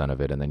 50% of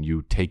it. And then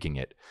you taking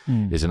it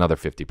is another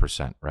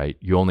 50%, right?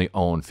 You only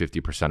own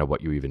 50% of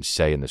what you even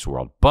say in this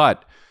world.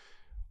 But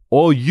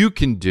all you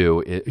can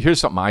do is,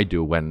 here's something I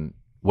do when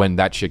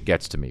that shit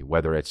gets to me,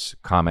 whether it's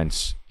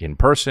comments in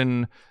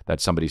person that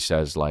somebody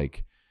says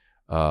like,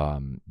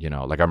 you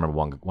know, like I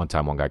remember one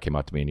time one guy came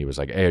up to me and he was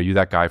like, hey, are you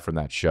that guy from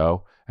that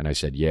show? And I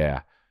said,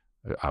 yeah.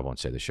 I won't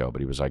say the show, but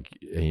he's like,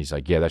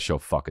 yeah, that show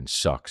fucking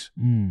sucks.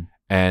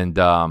 And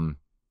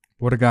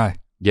what a guy.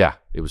 Yeah,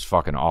 it was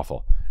fucking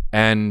awful.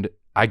 And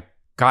I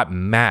got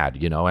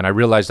mad, you know, and I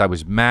realized I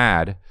was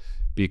mad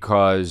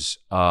because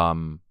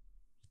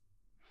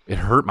it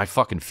hurt my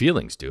fucking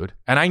feelings, dude.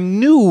 And I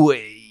knew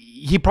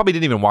he probably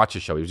didn't even watch the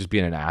show. He was just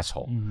being an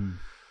asshole.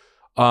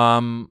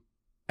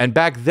 And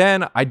back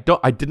then, I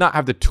did not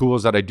have the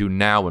tools that I do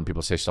now when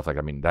people say stuff like,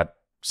 I mean,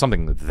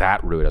 something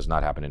that rude has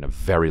not happened in a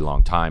very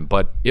long time,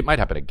 but it might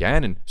happen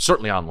again. And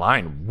certainly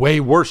online, way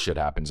worse shit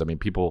happens. I mean,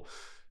 people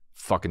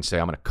fucking say,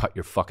 I'm going to cut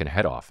your fucking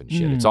head off and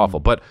shit. It's awful.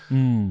 But,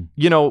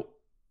 you know,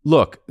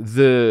 look,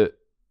 the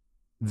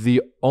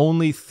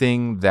only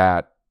thing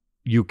that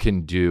you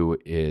can do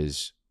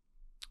is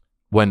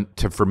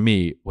for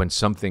me, when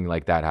something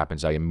like that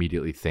happens, I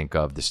immediately think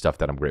of the stuff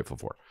that I'm grateful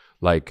for.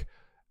 Like,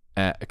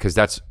 because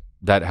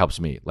that helps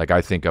me. Like,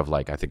 I think of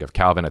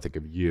Calvin, I think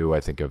of you,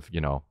 I think of,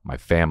 you know, my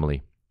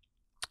family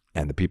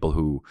and the people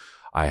who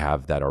I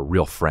have that are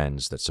real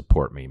friends that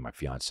support me, my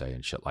fiance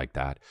and shit like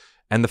that.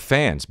 And the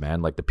fans,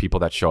 man, like the people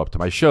that show up to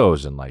my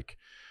shows, and like,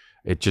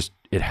 it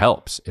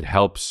helps. It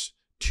helps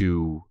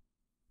to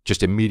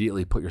just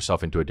immediately put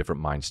yourself into a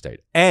different mind state.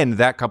 And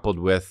that coupled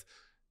with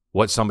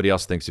what somebody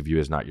else thinks of you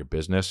is not your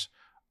business.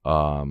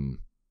 You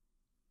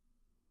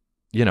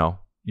know,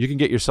 you can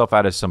get yourself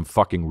out of some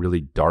fucking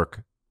really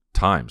dark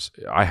times.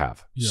 I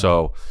have. Yeah.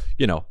 So,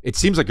 you know, it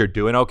seems like you're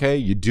doing okay.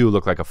 You do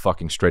look like a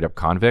fucking straight up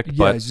convict. Yeah,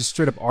 but he's just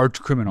straight up arch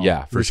criminal.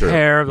 Yeah, for His sure.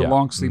 hair, the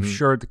long sleeve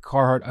shirt, the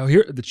Carhartt. Oh,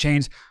 here the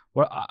chains.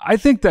 Well, I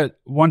think that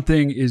one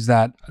thing is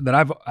that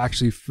I've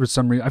actually, for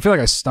some reason, I feel like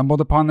I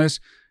stumbled upon this,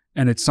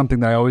 and it's something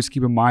that I always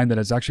keep in mind that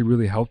has actually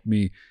really helped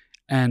me.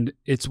 And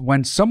it's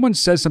when someone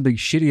says something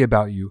shitty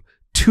about you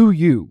to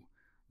you,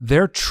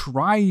 they're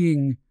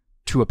trying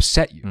to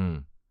upset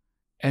you.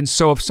 And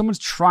so if someone's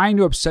trying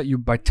to upset you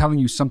by telling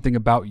you something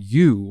about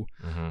you,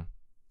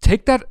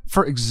 take that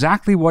for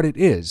exactly what it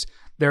is.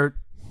 They're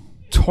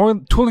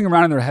tooling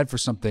around in their head for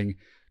something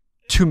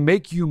to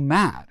make you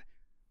mad.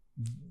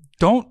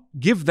 Don't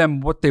give them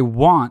what they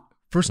want,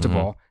 first of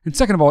all. And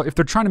second of all, if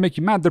they're trying to make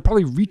you mad, they're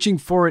probably reaching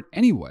for it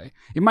anyway.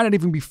 It might not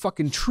even be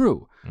fucking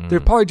true. They're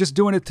probably just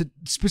doing it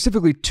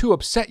specifically to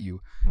upset you.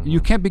 You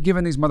can't be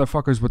giving these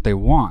motherfuckers what they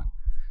want.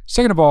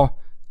 Second of all,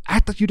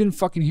 act like you didn't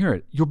fucking hear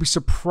it. You'll be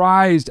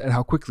surprised at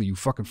how quickly you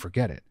fucking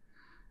forget it.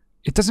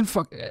 It doesn't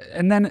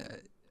and then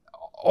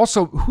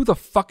also, who the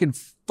fuck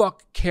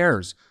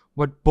cares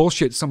what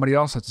bullshit somebody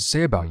else has to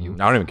say about you? I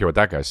don't even care what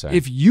that guy's saying.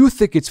 If you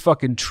think it's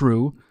fucking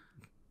true,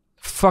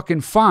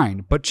 fucking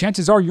fine. But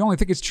chances are you only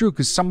think it's true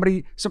because some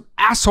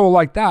asshole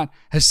like that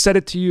has said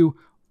it to you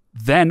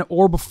then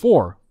or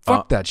before.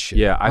 Fuck that shit.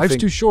 Yeah, Life's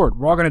too short.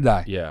 We're all gonna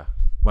die. Yeah.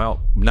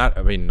 Well, not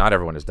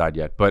everyone has died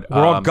yet, but we're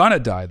all gonna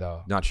die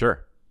though. Not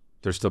sure.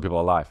 There's still people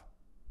alive.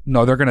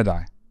 No, they're gonna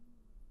die.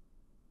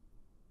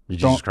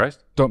 Jesus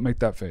Christ? Don't make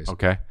that face.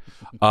 Okay.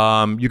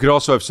 You could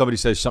also, if somebody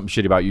says something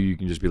shitty about you, you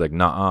can just be like,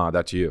 nah,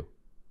 that's you.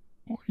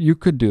 You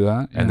could do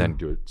that. And then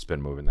do a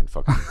spin move and then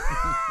fucking.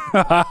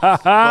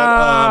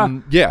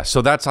 But, yeah,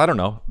 so that's, I don't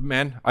know,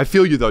 man. I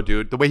feel you though,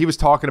 dude. The way he was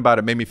talking about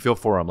it made me feel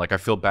for him. Like, I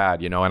feel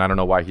bad, you know, and I don't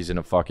know why he's in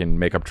a fucking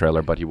makeup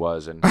trailer, but he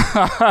was. And,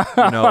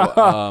 you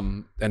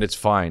know, and it's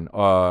fine.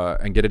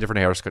 And get a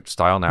different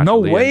hairstyle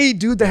naturally. No way,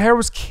 dude. The hair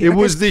was killing.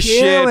 It was the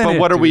shit, but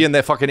what are we in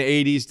the fucking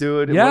 80s,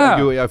 dude? Yeah.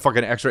 You a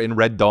fucking extra in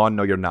Red Dawn?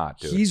 No, you're not,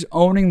 dude. He's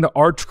owning the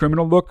arch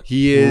criminal look.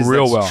 He is.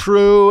 Real well.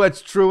 True.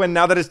 It's true. And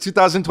now that it's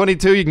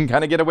 2022, you can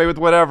kind of get away with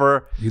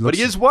whatever. But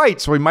he is white,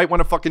 so he might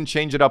want to fucking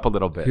change it up a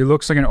little bit. He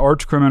looks like an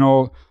arch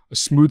criminal, a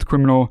smooth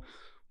criminal.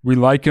 We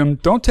like him.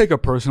 Don't take it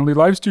personally.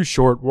 Life's too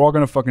short. We're all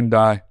gonna fucking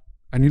die.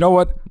 And you know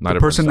what? The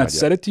person that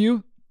said it to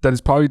you, that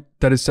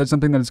has said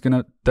something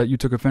that you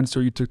took offense to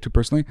or you took to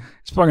personally,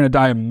 it's probably gonna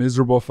die a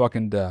miserable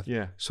fucking death.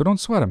 Yeah. So don't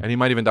sweat him. And he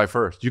might even die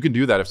first. You can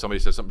do that if somebody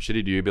says something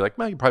shitty to you. You'd be like,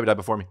 man, you probably die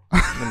before me.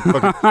 And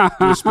then fucking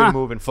do a spin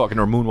move and fucking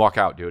or moonwalk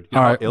out, dude. You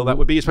know how ill that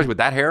would be, especially with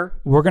that hair.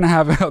 We're gonna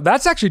have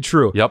that's actually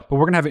true. Yep. But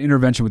we're gonna have an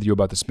intervention with you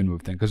about the spin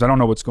move thing because I don't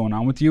know what's going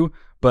on with you,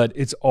 but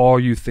it's all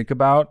you think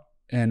about.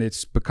 And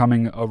it's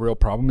becoming a real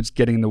problem. It's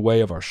getting in the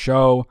way of our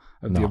show,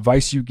 of the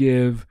advice you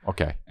give.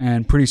 Okay.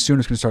 And pretty soon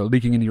it's going to start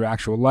leaking into your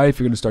actual life.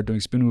 You're going to start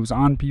doing spin moves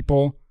on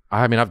people.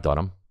 I mean, I've done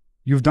them.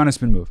 You've done a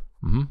spin move?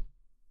 Mm-hmm.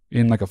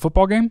 In like a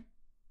football game?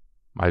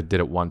 I did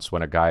it once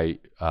when a guy,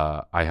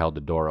 I held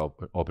the door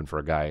open for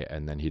a guy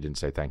and then he didn't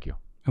say thank you.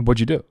 And what'd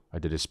you do? I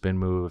did a spin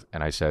move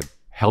and I said,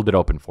 held it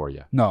open for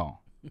you. No.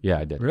 Yeah,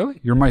 I did.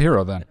 Really? You're my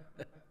hero then.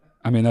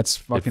 I mean, that's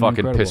fucking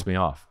incredible. Pissed me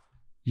off.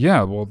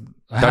 Yeah, well,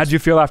 how'd you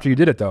feel after you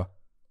did it though?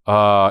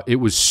 It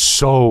was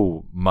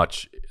so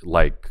much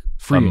like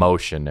freeing.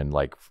 Emotion and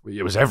like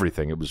it was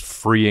everything. It was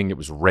freeing. It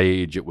was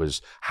rage. It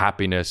was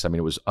happiness. I mean,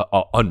 it was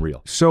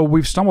unreal. So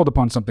we've stumbled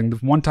upon something. The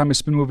one time a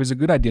spin move is a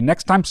good idea.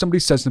 Next time somebody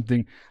says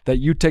something that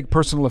you take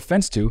personal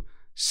offense to,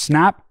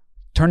 snap,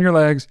 turn your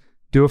legs,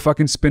 do a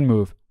fucking spin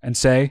move, and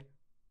say.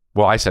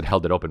 Well, I said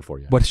held it open for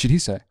you. What should he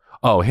say?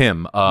 Oh,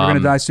 him. You're gonna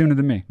die sooner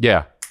than me.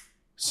 Yeah.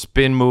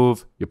 Spin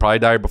move. You'll probably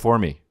die before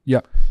me.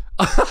 Yep.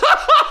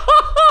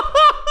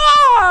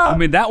 I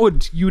mean,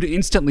 you'd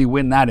instantly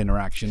win that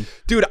interaction.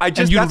 Dude, and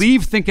you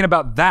leave thinking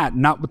about that,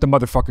 not what the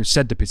motherfucker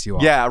said to piss you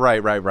off. Yeah,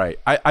 right.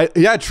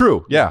 Yeah,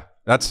 true. Yeah.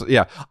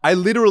 I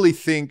literally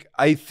think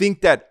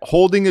that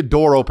holding a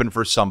door open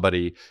for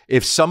somebody,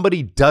 if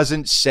somebody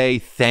doesn't say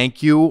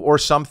thank you or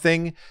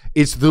something,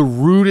 it's the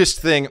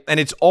rudest thing. And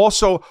it's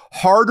also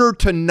harder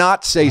to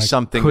not say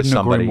something to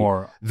somebody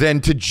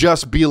than to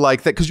just be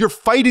like that, because you're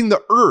fighting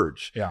the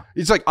urge. Yeah.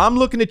 It's like, I'm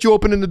looking at you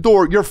opening the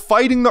door. You're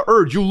fighting the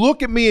urge. You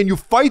look at me and you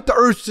fight the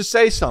urge to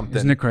say something.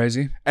 Isn't it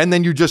crazy? And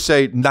then you just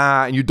say,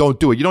 nah, and you don't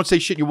do it. You don't say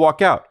shit, you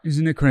walk out.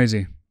 Isn't it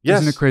crazy?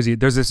 Yes. Isn't it crazy?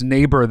 There's this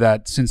neighbor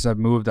that since I've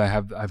moved,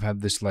 I've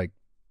had this like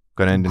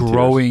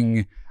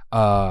growing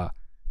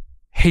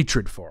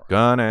hatred for.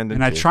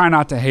 And I try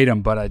not to hate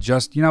him, but I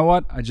just, you know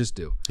what? I just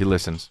do. He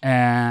listens.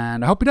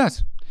 And I hope he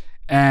does.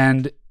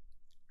 And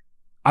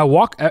I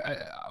walk,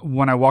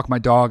 when I walk my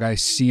dog, I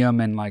see him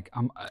and like,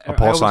 a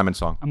Paul Simon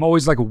song. I'm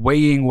always like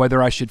weighing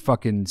whether I should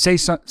fucking say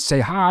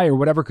hi or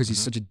whatever, because he's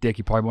such a dick.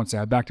 He probably won't say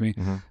hi back to me.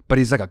 But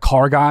he's like a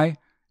car guy.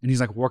 And he's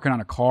like working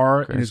on a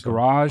car in his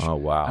garage. Oh,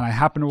 wow. And I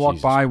happened to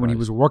walk by when he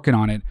was working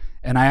on it.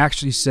 And I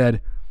actually said,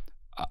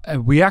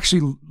 we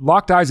actually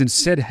locked eyes and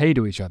said hey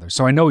to each other.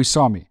 So I know he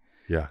saw me.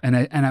 Yeah. And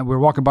we were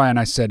walking by and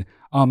I said,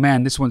 oh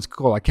man, this one's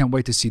cool. I can't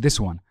wait to see this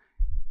one.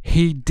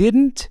 He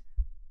didn't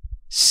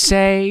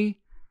say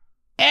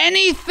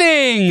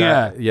anything.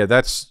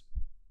 That's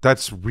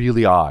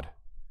really odd.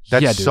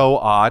 That's so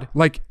odd.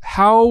 Like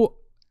how...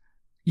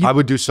 I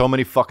would do so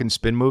many fucking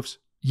spin moves.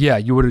 Yeah,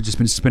 you would have just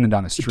been spinning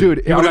down the street.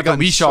 Dude, you would have got a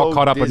leash all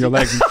caught up on your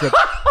legs and shit.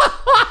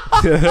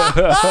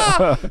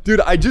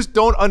 Dude, I just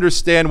don't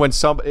understand when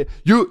somebody...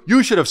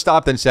 You should have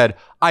stopped and said,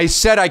 I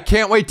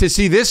can't wait to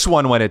see this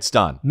one when it's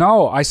done.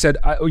 No, I said...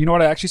 you know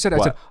what I actually said? I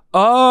said,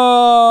 oh.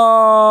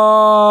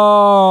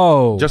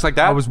 Just like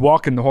that? I was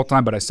walking the whole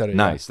time, but I said it.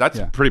 Nice. That's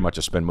pretty much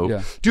a spin move.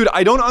 Yeah. Dude,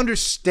 I don't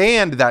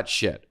understand that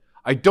shit.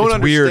 I don't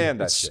understand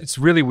that shit. It's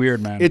really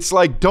weird, man. It's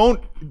like,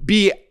 don't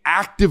be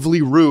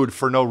actively rude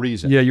for no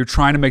reason. Yeah, you're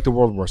trying to make the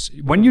world worse.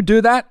 When you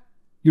do that,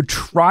 you're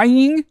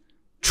trying,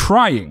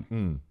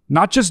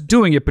 not just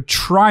doing it, but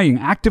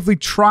actively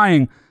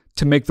trying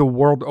to make the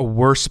world a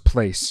worse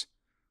place.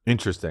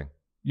 Interesting.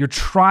 You're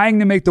trying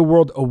to make the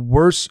world a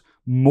worse,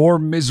 more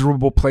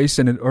miserable place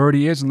than it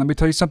already is. And let me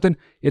tell you something,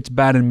 it's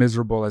bad and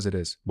miserable as it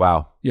is.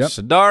 Wow. Yep.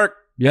 So dark.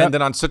 Yep. And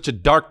then on such a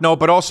dark note,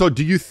 but also,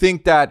 do you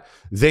think that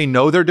they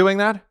know they're doing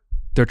that?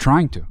 They're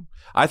trying to.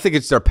 I think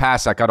it's their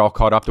past that got all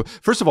caught up to.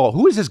 First of all,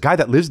 who is this guy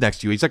that lives next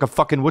to you? He's like a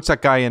fucking, what's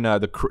that guy in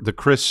the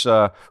Chris,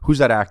 who's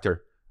that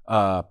actor?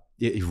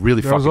 He's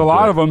really fucking There's a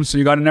lot of them, so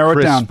you got to narrow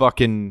it down.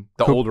 Fucking,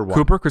 the older one.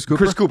 Chris Cooper?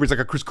 Chris Cooper. He's like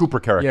a Chris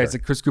Cooper character. Yeah, it's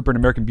like Chris Cooper in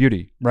American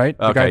Beauty, right?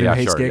 The guy who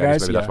hates gay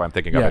guys. Maybe that's why I'm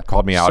thinking of it.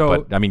 Called me out,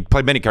 but I mean,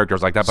 played many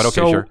characters like that, but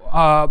okay, sure.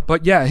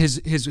 But yeah,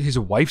 his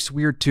wife's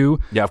weird too.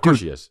 Yeah, of course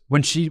she is.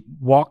 When she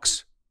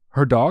walks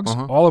her dogs,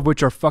 all of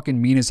which are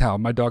fucking mean as hell.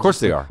 My dogs, of course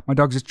they are. My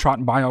dog's just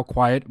trotting by all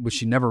quiet, which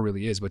she never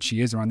really is, but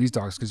she is around these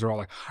dogs because they're all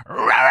like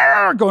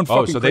going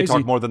fucking crazy. So they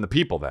talk more than the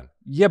people then.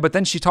 Yeah, but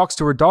then she talks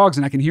to her dogs,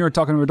 and I can hear her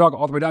talking to her dog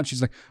all the way down.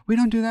 She's like, "We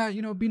don't do that,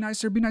 be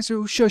nicer,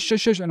 shush,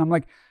 shush, shush." And I'm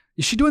like,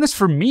 is she doing this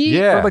for me?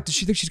 Yeah. Or like, does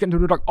she think she's getting to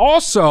her dog?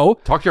 Also,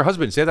 talk to your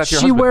husband. Say that to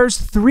your husband. She wears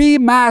 3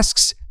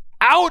 masks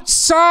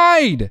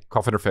outside.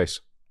 Cough in her face.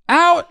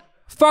 Out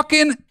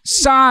fucking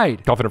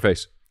side. Cough in her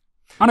face.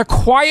 On a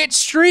quiet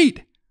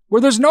street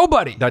where there's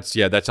nobody.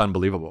 That's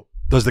unbelievable.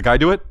 Does the guy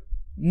do it?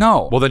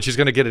 No. Well, then she's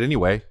gonna get it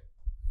anyway.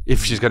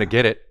 If she's gonna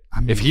get it. I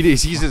mean, if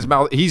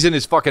he's in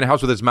his fucking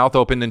house with his mouth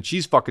open, then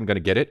she's fucking gonna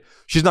get it.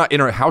 She's not in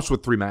her house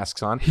with 3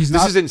 masks on. This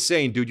is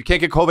insane, dude. You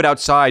can't get COVID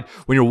outside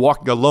when you're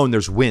walking alone.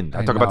 There's wind.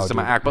 I talk about this in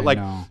my act, but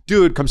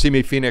dude, come see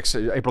me, Phoenix,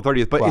 April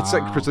 30th. But it's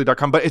like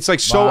chrisley.com. But it's like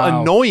so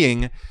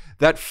annoying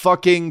that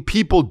fucking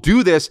people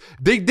do this.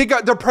 They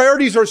got their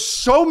priorities are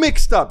so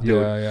mixed up,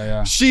 dude.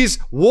 Yeah. She's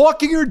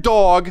walking her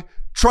dog,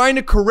 trying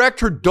to correct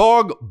her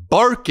dog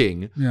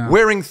barking,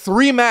 wearing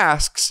 3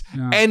 masks,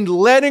 and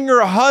letting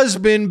her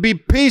husband be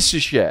piece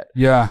of shit.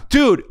 Yeah.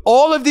 Dude,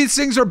 all of these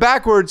things are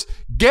backwards.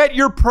 Get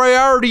your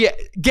priorities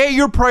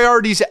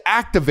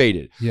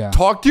activated. Yeah.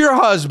 Talk to your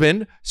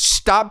husband,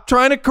 stop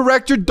trying to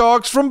correct your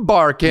dogs from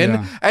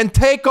barking, and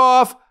take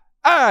off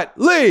at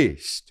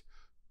least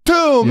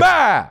 2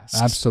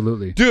 masks.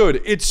 Absolutely. Dude,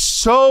 it's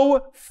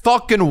so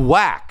fucking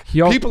whack.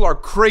 People are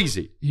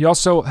crazy. He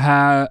also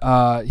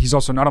he's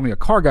also not only a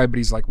car guy, but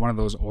he's like one of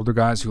those older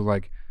guys who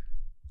like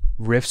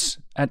riffs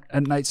at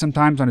night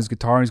sometimes on his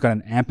guitar. He's got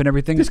an amp and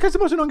everything. This guy's the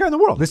most annoying guy in the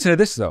world. Listen to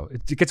this though.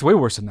 It gets way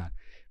worse than that.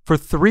 For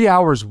 3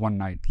 hours one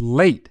night,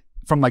 late,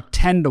 from like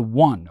 10 to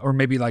 1 or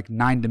maybe like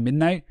 9 to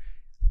midnight.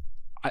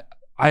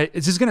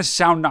 This is gonna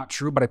sound not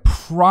true, but I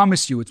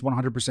promise you it's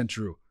 100%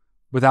 true.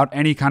 Without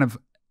any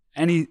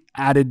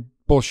added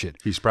bullshit.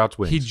 He sprouts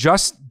wings. He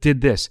just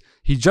did this.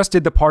 He just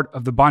did the part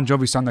of the Bon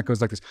Jovi song that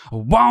goes like this.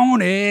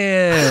 Want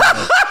it.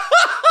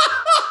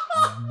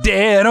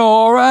 dead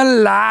or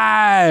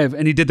alive.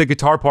 And he did the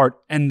guitar part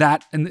and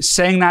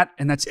sang that,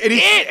 and that's it.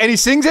 And he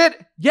sings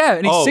it? Yeah,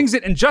 and he sings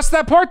it in just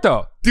that part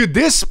though. Dude,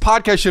 this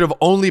podcast should have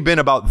only been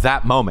about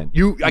that moment.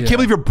 I can't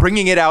believe you're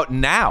bringing it out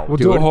now. We'll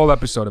do a whole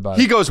episode about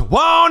it. He goes,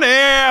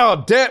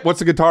 dead. What's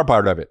the guitar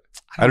part of it?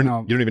 I don't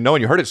know. You don't even know,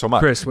 and you heard it so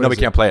much. Chris, no, we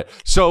can't play it.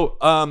 So,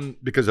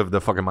 because of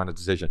the fucking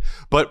monetization.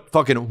 But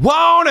fucking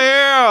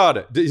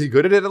wanted. Is he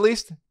good at it at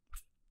least?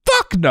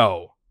 Fuck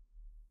no.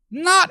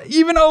 Not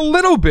even a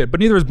little bit, but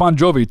neither is Bon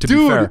Jovi, to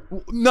be fair.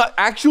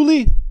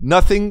 Actually,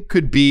 nothing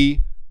could be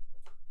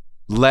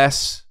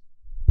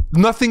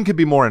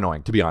more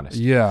annoying, to be honest.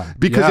 Yeah.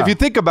 Because if you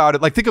think about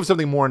it, like think of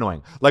something more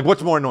annoying. Like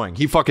what's more annoying?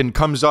 He fucking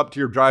comes up to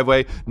your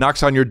driveway,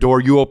 knocks on your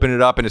door, you open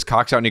it up, and his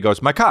cock's out, and he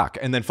goes, "My cock,"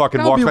 and then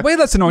fucking walks back. Way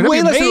less annoying.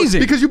 That'd be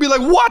amazing. Because you'd be like,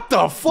 "What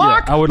the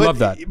fuck?" Yeah, I would love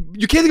that.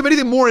 You can't think of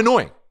anything more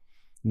annoying.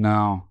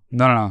 No.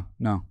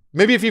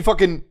 Maybe if you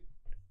fucking...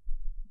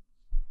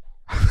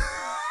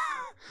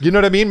 You know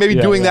what I mean? Maybe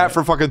doing that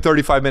for fucking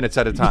 35 minutes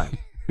at a time.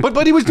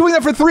 But he was doing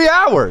that for 3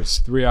 hours.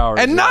 3 hours.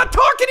 And not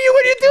talking to you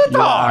when you do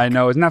talk. I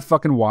know. Isn't that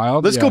fucking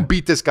wild? Let's go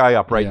beat this guy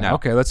up right now.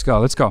 Okay, let's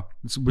go.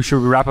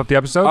 Should we wrap up the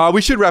episode?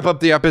 We should wrap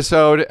up the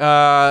episode.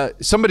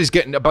 Somebody's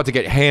about to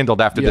get handled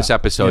after this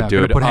episode,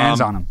 dude. Put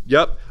hands on him.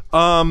 Yep.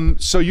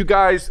 So you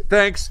guys,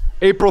 thanks.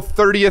 April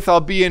 30th,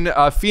 I'll be in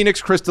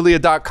Phoenix,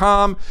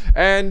 Crystalia.com.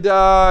 And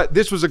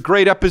this was a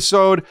great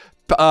episode.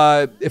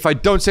 If I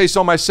do say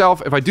so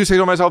myself,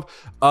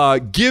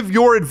 give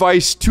your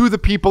advice to the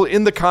people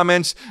in the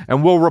comments,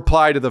 and we'll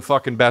reply to the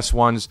fucking best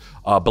ones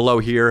below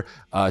here.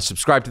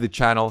 Subscribe to the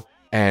channel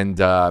and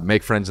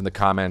make friends in the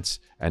comments.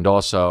 And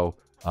also,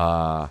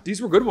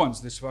 these were good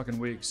ones this fucking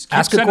week.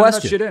 Ask a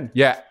question. That shit in.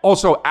 Yeah.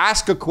 Also,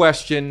 ask a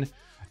question.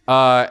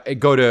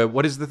 Go to,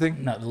 what is the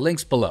thing? No, the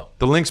link's below.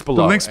 The link's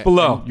below.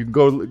 And you can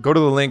go to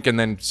the link and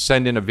then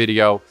send in a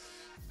video.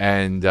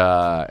 And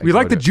we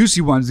like the juicy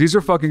ones. These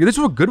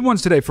were good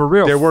ones today, for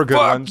real. There were good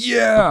ones.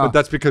 Yeah. But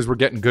that's because we're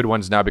getting good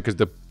ones now, because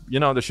the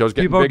show's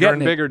getting bigger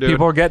and bigger, dude.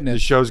 People are getting it. The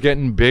show's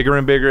getting bigger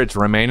and bigger. It's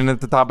remaining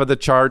at the top of the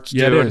charts, dude.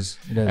 Yeah, it is.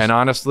 And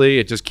honestly,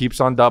 it just keeps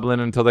on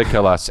doubling until they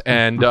kill us.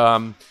 And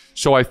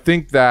so I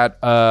think that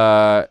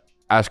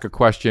ask a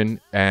question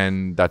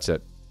and that's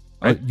it.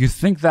 Right? You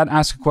think that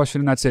ask a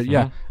question and that's it?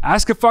 Yeah.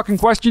 Ask a fucking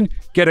question,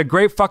 get a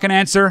great fucking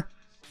answer.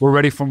 We're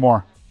ready for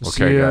more. We'll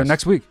see you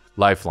next week.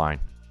 Lifeline.